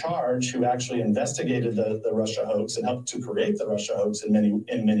man in charge, who actually investigated the Russia hoax and helped to create the Russia hoax in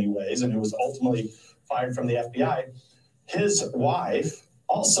many ways, and who was ultimately fired from the FBI. His wife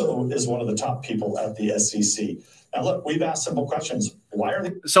also is one of the top people at the SEC. Now, look, we've asked simple questions. Why are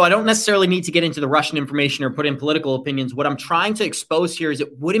they? So I don't necessarily need to get into the Russian information or put in political opinions. What I'm trying to expose here is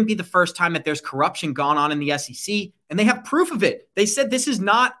it wouldn't be the first time that there's corruption gone on in the SEC, and they have proof of it. They said this is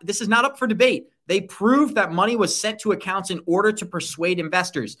not up for debate. They proved that money was sent to accounts in order to persuade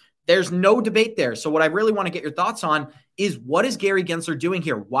investors. There's no debate there. So what I really want to get your thoughts on is, what is Gary Gensler doing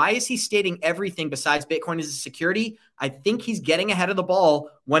here? Why is he stating everything besides Bitcoin as a security? I think he's getting ahead of the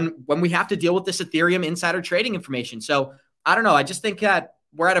ball when we have to deal with this Ethereum insider trading information. So I don't know. I just think that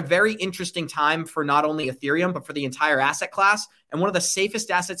we're at a very interesting time for not only Ethereum, but for the entire asset class. And one of the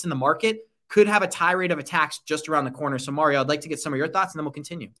safest assets in the market could have a tirade of attacks just around the corner. So Mario, I'd like to get some of your thoughts and then we'll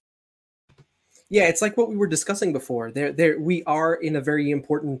continue. Yeah, it's like what we were discussing before. We are in a very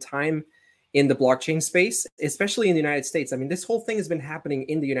important time in the blockchain space, especially in the United States. I mean, this whole thing has been happening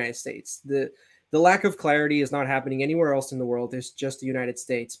in the United States. The lack of clarity is not happening anywhere else in the world. It's just the United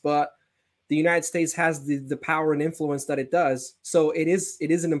States. But the United States has the power and influence that it does. So it is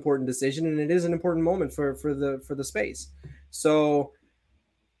an important decision, and it is an important moment for the space. So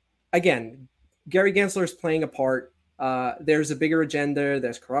again, Gary Gensler is playing a part. There's a bigger agenda.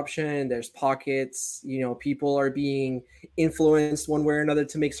 There's corruption. There's pockets. People are being influenced one way or another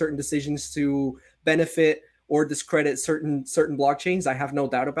to make certain decisions to benefit or discredit certain blockchains. I have no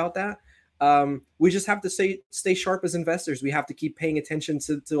doubt about that. We just have to stay sharp as investors. We have to keep paying attention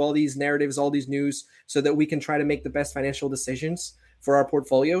to all these narratives, all these news, so that we can try to make the best financial decisions for our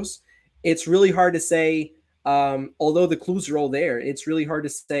portfolios. It's really hard to say. Although the clues are all there, it's really hard to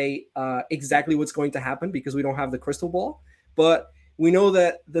say exactly what's going to happen because we don't have the crystal ball. But we know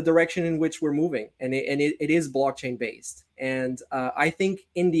that the direction in which we're moving, and it is blockchain based. And I think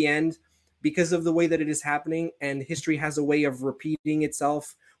in the end, because of the way that it is happening, and history has a way of repeating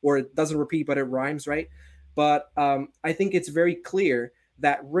itself, or it doesn't repeat, but it rhymes, right? But I think it's very clear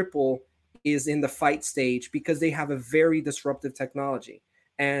that Ripple is in the fight stage because they have a very disruptive technology.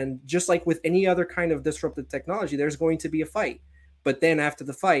 And just like with any other kind of disruptive technology, there's going to be a fight. But then after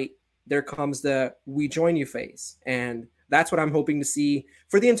the fight, there comes the we join you phase. And that's what I'm hoping to see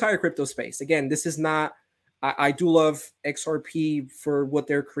for the entire crypto space. Again, this is not, I do love XRP for what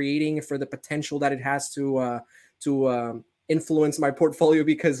they're creating, for the potential that it has to influence my portfolio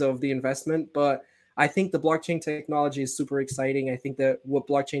because of the investment. But I think the blockchain technology is super exciting. I think that what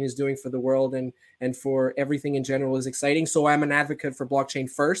blockchain is doing for the world and for everything in general is exciting. So I'm an advocate for blockchain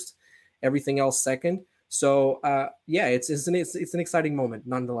first, everything else second. So it's an exciting moment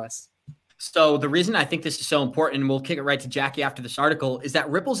nonetheless. So the reason I think this is so important, and we'll kick it right to Jackie after this article, is that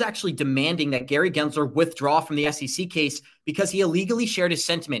Ripple's actually demanding that Gary Gensler withdraw from the SEC case because he illegally shared his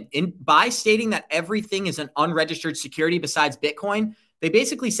sentiment. By stating that everything is an unregistered security besides Bitcoin, they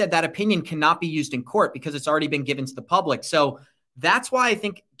basically said that opinion cannot be used in court because it's already been given to the public. So that's why I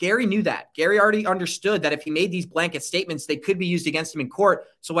think Gary knew that. Gary already understood that if he made these blanket statements, they could be used against him in court.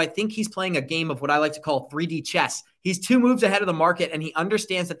 So I think he's playing a game of what I like to call 3D chess. He's 2 moves ahead of the market, and he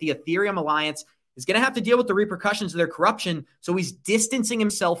understands that the Ethereum Alliance is going to have to deal with the repercussions of their corruption. So he's distancing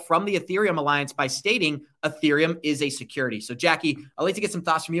himself from the Ethereum Alliance by stating Ethereum is a security. So Jackie, I'd like to get some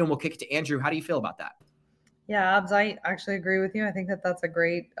thoughts from you, and we'll kick it to Andrew. How do you feel about that? Yeah, Abs, I actually agree with you. I think that that's a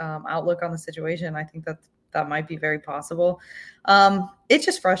great outlook on the situation. I think that might be very possible. It's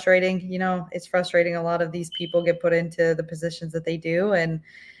just frustrating. It's frustrating. A lot of these people get put into the positions that they do. And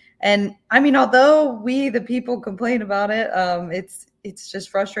I mean, although we, the people, complain about it, it's just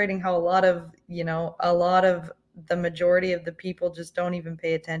frustrating how a lot of the majority of the people just don't even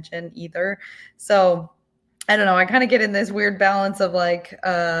pay attention either. So I don't know. I kind of get in this weird balance of like,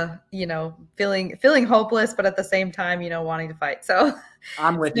 feeling hopeless, but at the same time, wanting to fight. So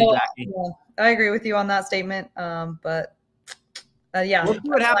I'm with you, Jackie. Yeah, I agree with you on that statement. But yeah, we'll see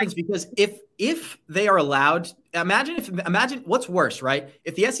what happens, because if they are allowed, imagine what's worse, right?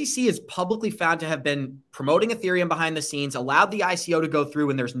 If the SEC is publicly found to have been promoting Ethereum behind the scenes, allowed the ICO to go through,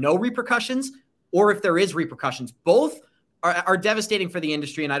 and there's no repercussions, or if there is repercussions, both are devastating for the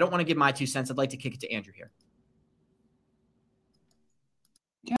industry. And I don't want to give my 2 cents. I'd like to kick it to Andrew here.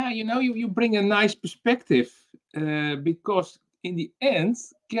 Yeah, you bring a nice perspective, because in the end,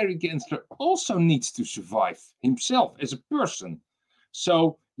 Gary Gensler also needs to survive himself as a person.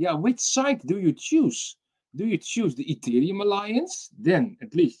 So, yeah, which side do you choose? Do you choose the Ethereum Alliance? Then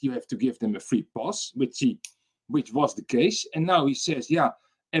at least you have to give them a free pass, which was the case. And now he says, yeah,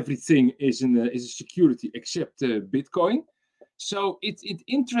 everything is a security except Bitcoin. So it's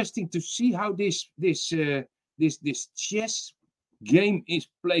interesting to see how this chess game is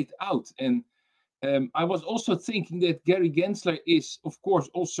played out. And I was also thinking that Gary Gensler is, of course,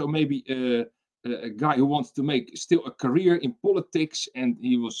 also maybe a guy who wants to make still a career in politics, and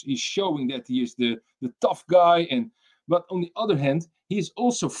he's showing that he is the tough guy. But on the other hand, he is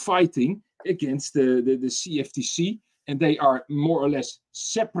also fighting against the CFTC, and they are more or less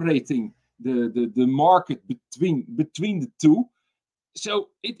separating the market between the two. So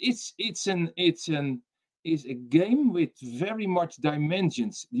it's a game with very much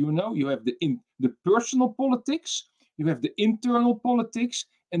dimensions. You have the personal politics, you have the internal politics,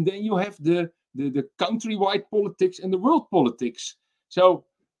 and then you have the countrywide politics and the world politics. So,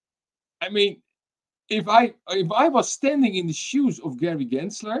 I mean, if I was standing in the shoes of Gary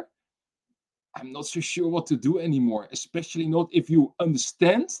Gensler, I'm not so sure what to do anymore, especially not if you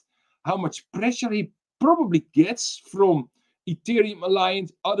understand how much pressure he probably gets from Ethereum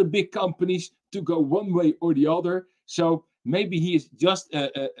Alliance, other big companies, to go one way or the other. So maybe he is just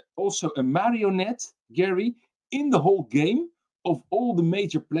also a marionette, Gary, in the whole game of all the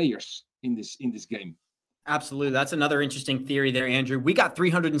major players in this game. Absolutely. That's another interesting theory there, Andrew. We got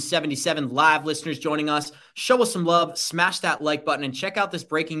 377 live listeners joining us. Show us some love, smash that like button, and check out this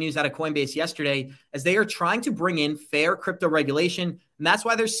breaking news out of Coinbase yesterday, as they are trying to bring in fair crypto regulation. And that's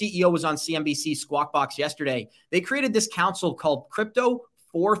why their CEO was on CNBC Squawk Box yesterday. They created this council called Crypto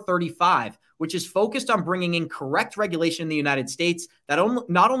 435, which is focused on bringing in correct regulation in the United States that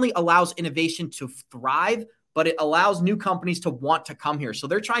not only allows innovation to thrive, but it allows new companies to want to come here. So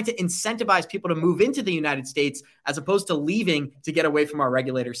they're trying to incentivize people to move into the United States as opposed to leaving to get away from our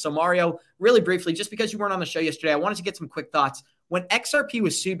regulators. So Mario, really briefly, just because you weren't on the show yesterday, I wanted to get some quick thoughts. When XRP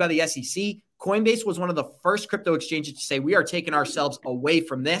was sued by the SEC, Coinbase was one of the first crypto exchanges to say, we are taking ourselves away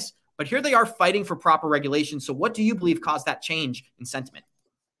from this. But here they are fighting for proper regulation. So what do you believe caused that change in sentiment?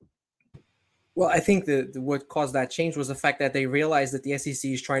 Well, I think what caused that change was the fact that they realized that the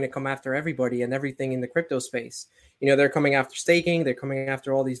SEC is trying to come after everybody and everything in the crypto space. They're coming after staking, they're coming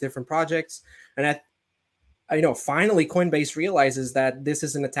after all these different projects. And finally Coinbase realizes that this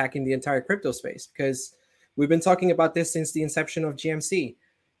isn't attacking the entire crypto space, because we've been talking about this since the inception of GMC.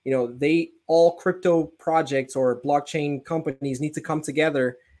 All crypto projects or blockchain companies need to come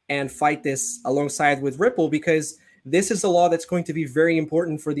together and fight this alongside with Ripple, because this is a law that's going to be very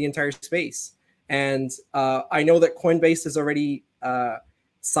important for the entire space. And I know that Coinbase has already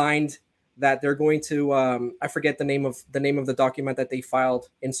signed that they're going to, I forget the name of the document that they filed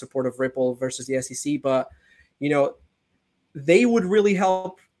in support of Ripple versus the SEC, but they would really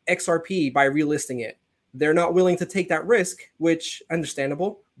help XRP by relisting it. They're not willing to take that risk, which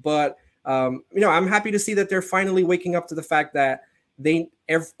understandable, but I'm happy to see that they're finally waking up to the fact that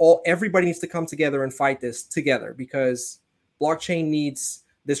everybody needs to come together and fight this together, because blockchain needs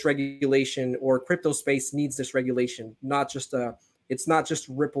this regulation, or crypto space needs this regulation. It's not just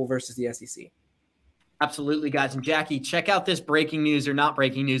Ripple versus the SEC. Absolutely, guys. And Jackie, check out this breaking news, or not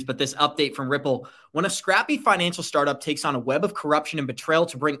breaking news, but this update from Ripple. When a scrappy financial startup takes on a web of corruption and betrayal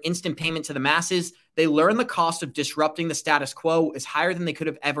to bring instant payment to the masses, they learn the cost of disrupting the status quo is higher than they could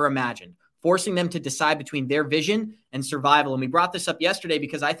have ever imagined, forcing them to decide between their vision and survival. And we brought this up yesterday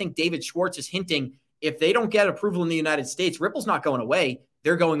because I think David Schwartz is hinting, if they don't get approval in the United States, Ripple's not going away.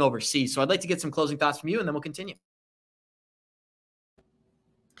 They're going overseas. So I'd like to get some closing thoughts from you, and then we'll continue.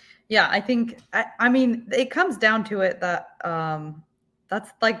 Yeah, I think, I mean, it comes down to it that that's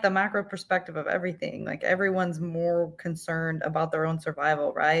like the macro perspective of everything. Like, everyone's more concerned about their own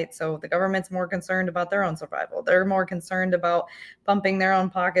survival, right? So the government's more concerned about their own survival. They're more concerned about pumping their own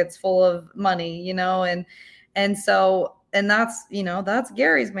pockets full of money, and so that's, you know, that's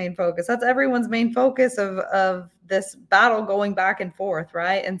Gary's main focus. That's everyone's main focus of this battle going back and forth,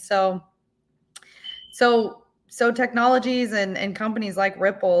 right? And so technologies and companies like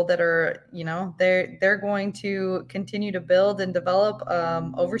Ripple that are, you know, they're going to continue to build and develop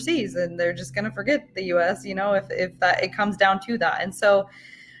overseas, and they're just going to forget the US, you know, if that it comes down to that. And so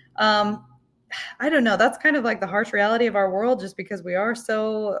I don't know, that's kind of like the harsh reality of our world, just because we are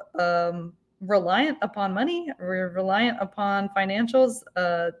so reliant upon money, we're reliant upon financials.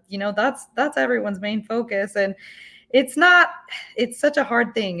 You know, that's everyone's main focus, and it's such a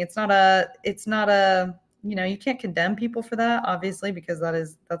hard thing. It's not a, you know, you can't condemn people for that, obviously, because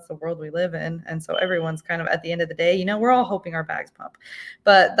that's the world we live in. And so everyone's kind of, at the end of the day, you know, we're all hoping our bags pump,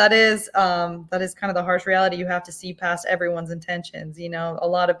 but that is kind of the harsh reality. You have to see past everyone's intentions. You know, a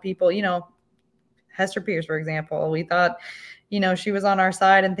lot of people, you know, Hester Pierce, for example, we thought, you know, she was on our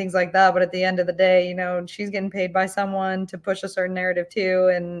side and things like that. But at the end of the day, you know, she's getting paid by someone to push a certain narrative too.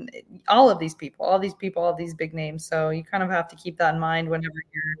 And all of these people, all these big names. So you kind of have to keep that in mind whenever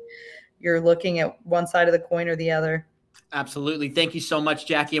you're looking at one side of the coin or the other. Absolutely. Thank you so much,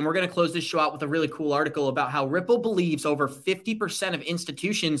 Jackie. And we're going to close this show out with a really cool article about how Ripple believes over 50% of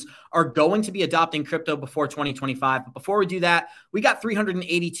institutions are going to be adopting crypto before 2025. But before we do that, we got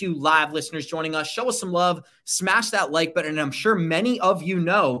 382 live listeners joining us. Show us some love, smash that like button. And I'm sure many of you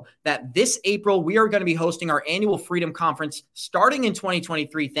know that this April, we are going to be hosting our annual Freedom Conference starting in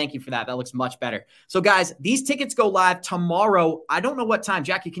 2023. Thank you for that. That looks much better. So guys, these tickets go live tomorrow. I don't know what time.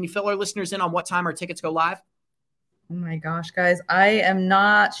 Jackie, can you fill our listeners in on what time our tickets go live? Oh my gosh, guys, I am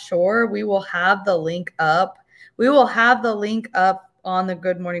not sure. We will have the link up. We will have the link up on the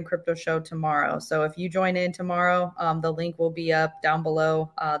Good Morning Crypto show tomorrow. So if you join in tomorrow, the link will be up down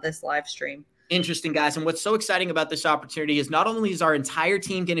below this live stream. Interesting, guys. And what's so exciting about this opportunity is not only is our entire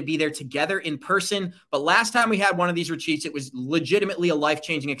team going to be there together in person, but last time we had one of these retreats, it was legitimately a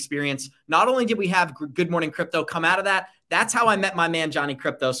life-changing experience. Not only did we have Good Morning Crypto come out of that, that's how I met my man, Johnny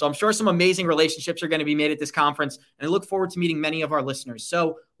Crypto. So I'm sure some amazing relationships are going to be made at this conference, and I look forward to meeting many of our listeners.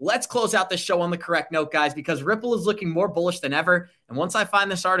 So let's close out this show on the correct note, guys, because Ripple is looking more bullish than ever. And once I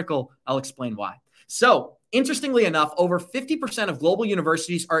find this article, I'll explain why. So interestingly enough, over 50% of global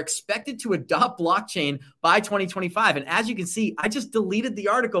universities are expected to adopt blockchain by 2025. And as you can see, I just deleted the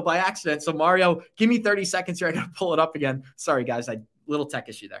article by accident. So Mario, give me 30 seconds here. I got to pull it up again. Sorry, guys. Little tech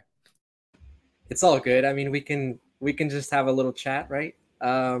issue there. It's all good. I mean, we can just have a little chat, right?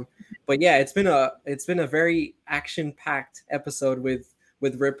 But yeah, it's been a very action-packed episode with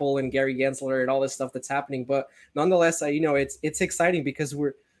Ripple and Gary Gensler and all this stuff that's happening. But nonetheless, it's exciting because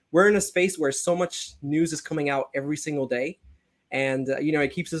we're in a space where so much news is coming out every single day, and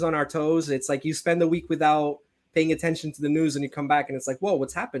it keeps us on our toes. It's like you spend a week without paying attention to the news, and you come back, and it's like, whoa,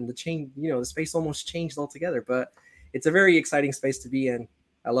 what's happened? The space almost changed altogether. But it's a very exciting space to be in.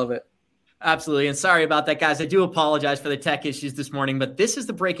 I love it. Absolutely. And sorry about that, guys. I do apologize for the tech issues this morning, but this is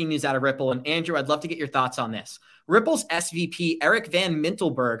the breaking news out of Ripple. And Andrew, I'd love to get your thoughts on this. Ripple's SVP, Eric Van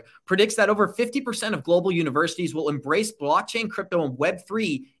Mintelberg, predicts that over 50% of global universities will embrace blockchain, crypto, and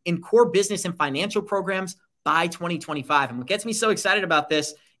Web3 in core business and financial programs by 2025. And what gets me so excited about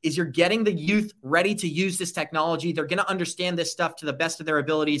this is you're getting the youth ready to use this technology. They're going to understand this stuff to the best of their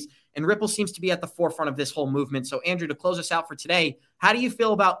abilities. And Ripple seems to be at the forefront of this whole movement. So Andrew, to close us out for today, how do you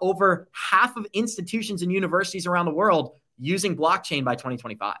feel about over half of institutions and universities around the world using blockchain by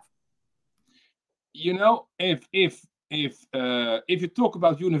 2025? You know, if you talk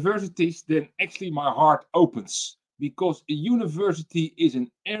about universities, then actually my heart opens, because a university is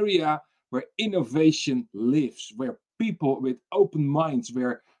an area where innovation lives, where people with open minds,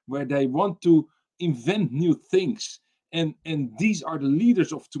 where they want to invent new things, and these are the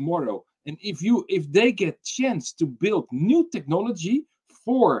leaders of tomorrow. And if they get chance to build new technology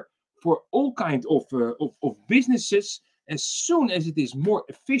for all kinds of businesses, as soon as it is more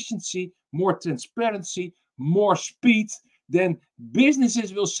efficiency, more transparency, more speed, then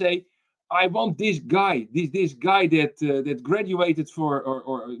businesses will say, I want this guy, this guy that graduated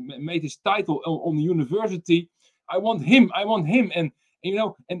or made his title on the university. I want him, and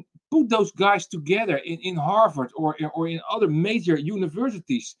put those guys together in Harvard or in other major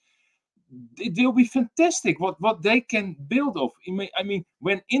universities. It will be fantastic what they can build off. I mean,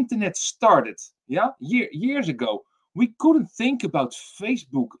 when internet started, years ago, we couldn't think about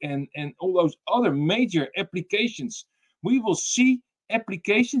Facebook and all those other major applications. We will see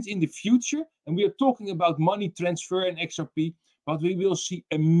applications in the future, and we are talking about money transfer and XRP, but we will see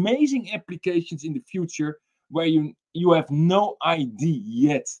amazing applications in the future where you have no idea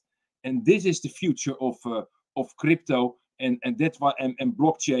yet. And this is the future of crypto, and that's why and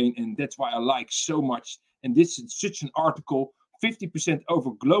blockchain, and that's why I like so much And this is such an article. 50%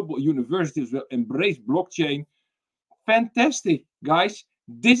 over global universities will embrace blockchain. Fantastic, guys.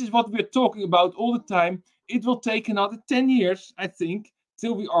 This is what we're talking about all the time. It will take another 10 years, I think,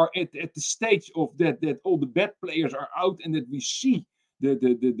 till we are at the stage of that all the bad players are out and that we see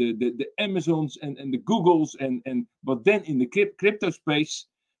the Amazons and the Googles but then in the crypto space.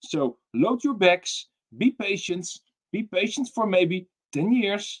 So load your bags, be patient for maybe 10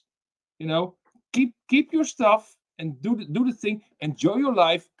 years, keep your stuff and do the thing, enjoy your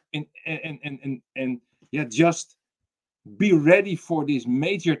life and just be ready for this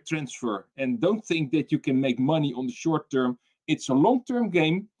major transfer and don't think that you can make money on the short term. It's a long-term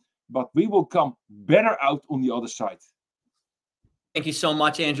game, but we will come better out on the other side. Thank you so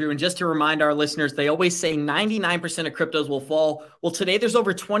much, Andrew. And just to remind our listeners, they always say 99% of cryptos will fall. Well, today there's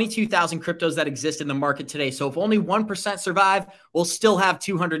over 22,000 cryptos that exist in the market today. So if only 1% survive, we'll still have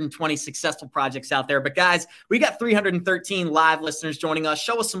 220 successful projects out there. But guys, we got 313 live listeners joining us.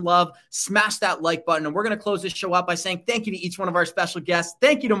 Show us some love. Smash that like button. And we're going to close this show out by saying thank you to each one of our special guests.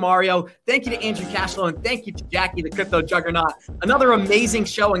 Thank you to Mario. Thank you to Andrew Cashflow. And thank you to Jackie, the crypto juggernaut. Another amazing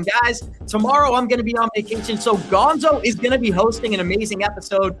show. And guys, tomorrow I'm going to be on vacation. So Gonzo is going to be hosting an amazing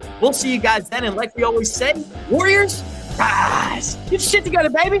episode. We'll see you guys then. And like we always say, Warriors, rise. Get shit together,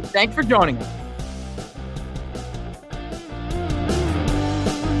 baby. Thanks for joining us.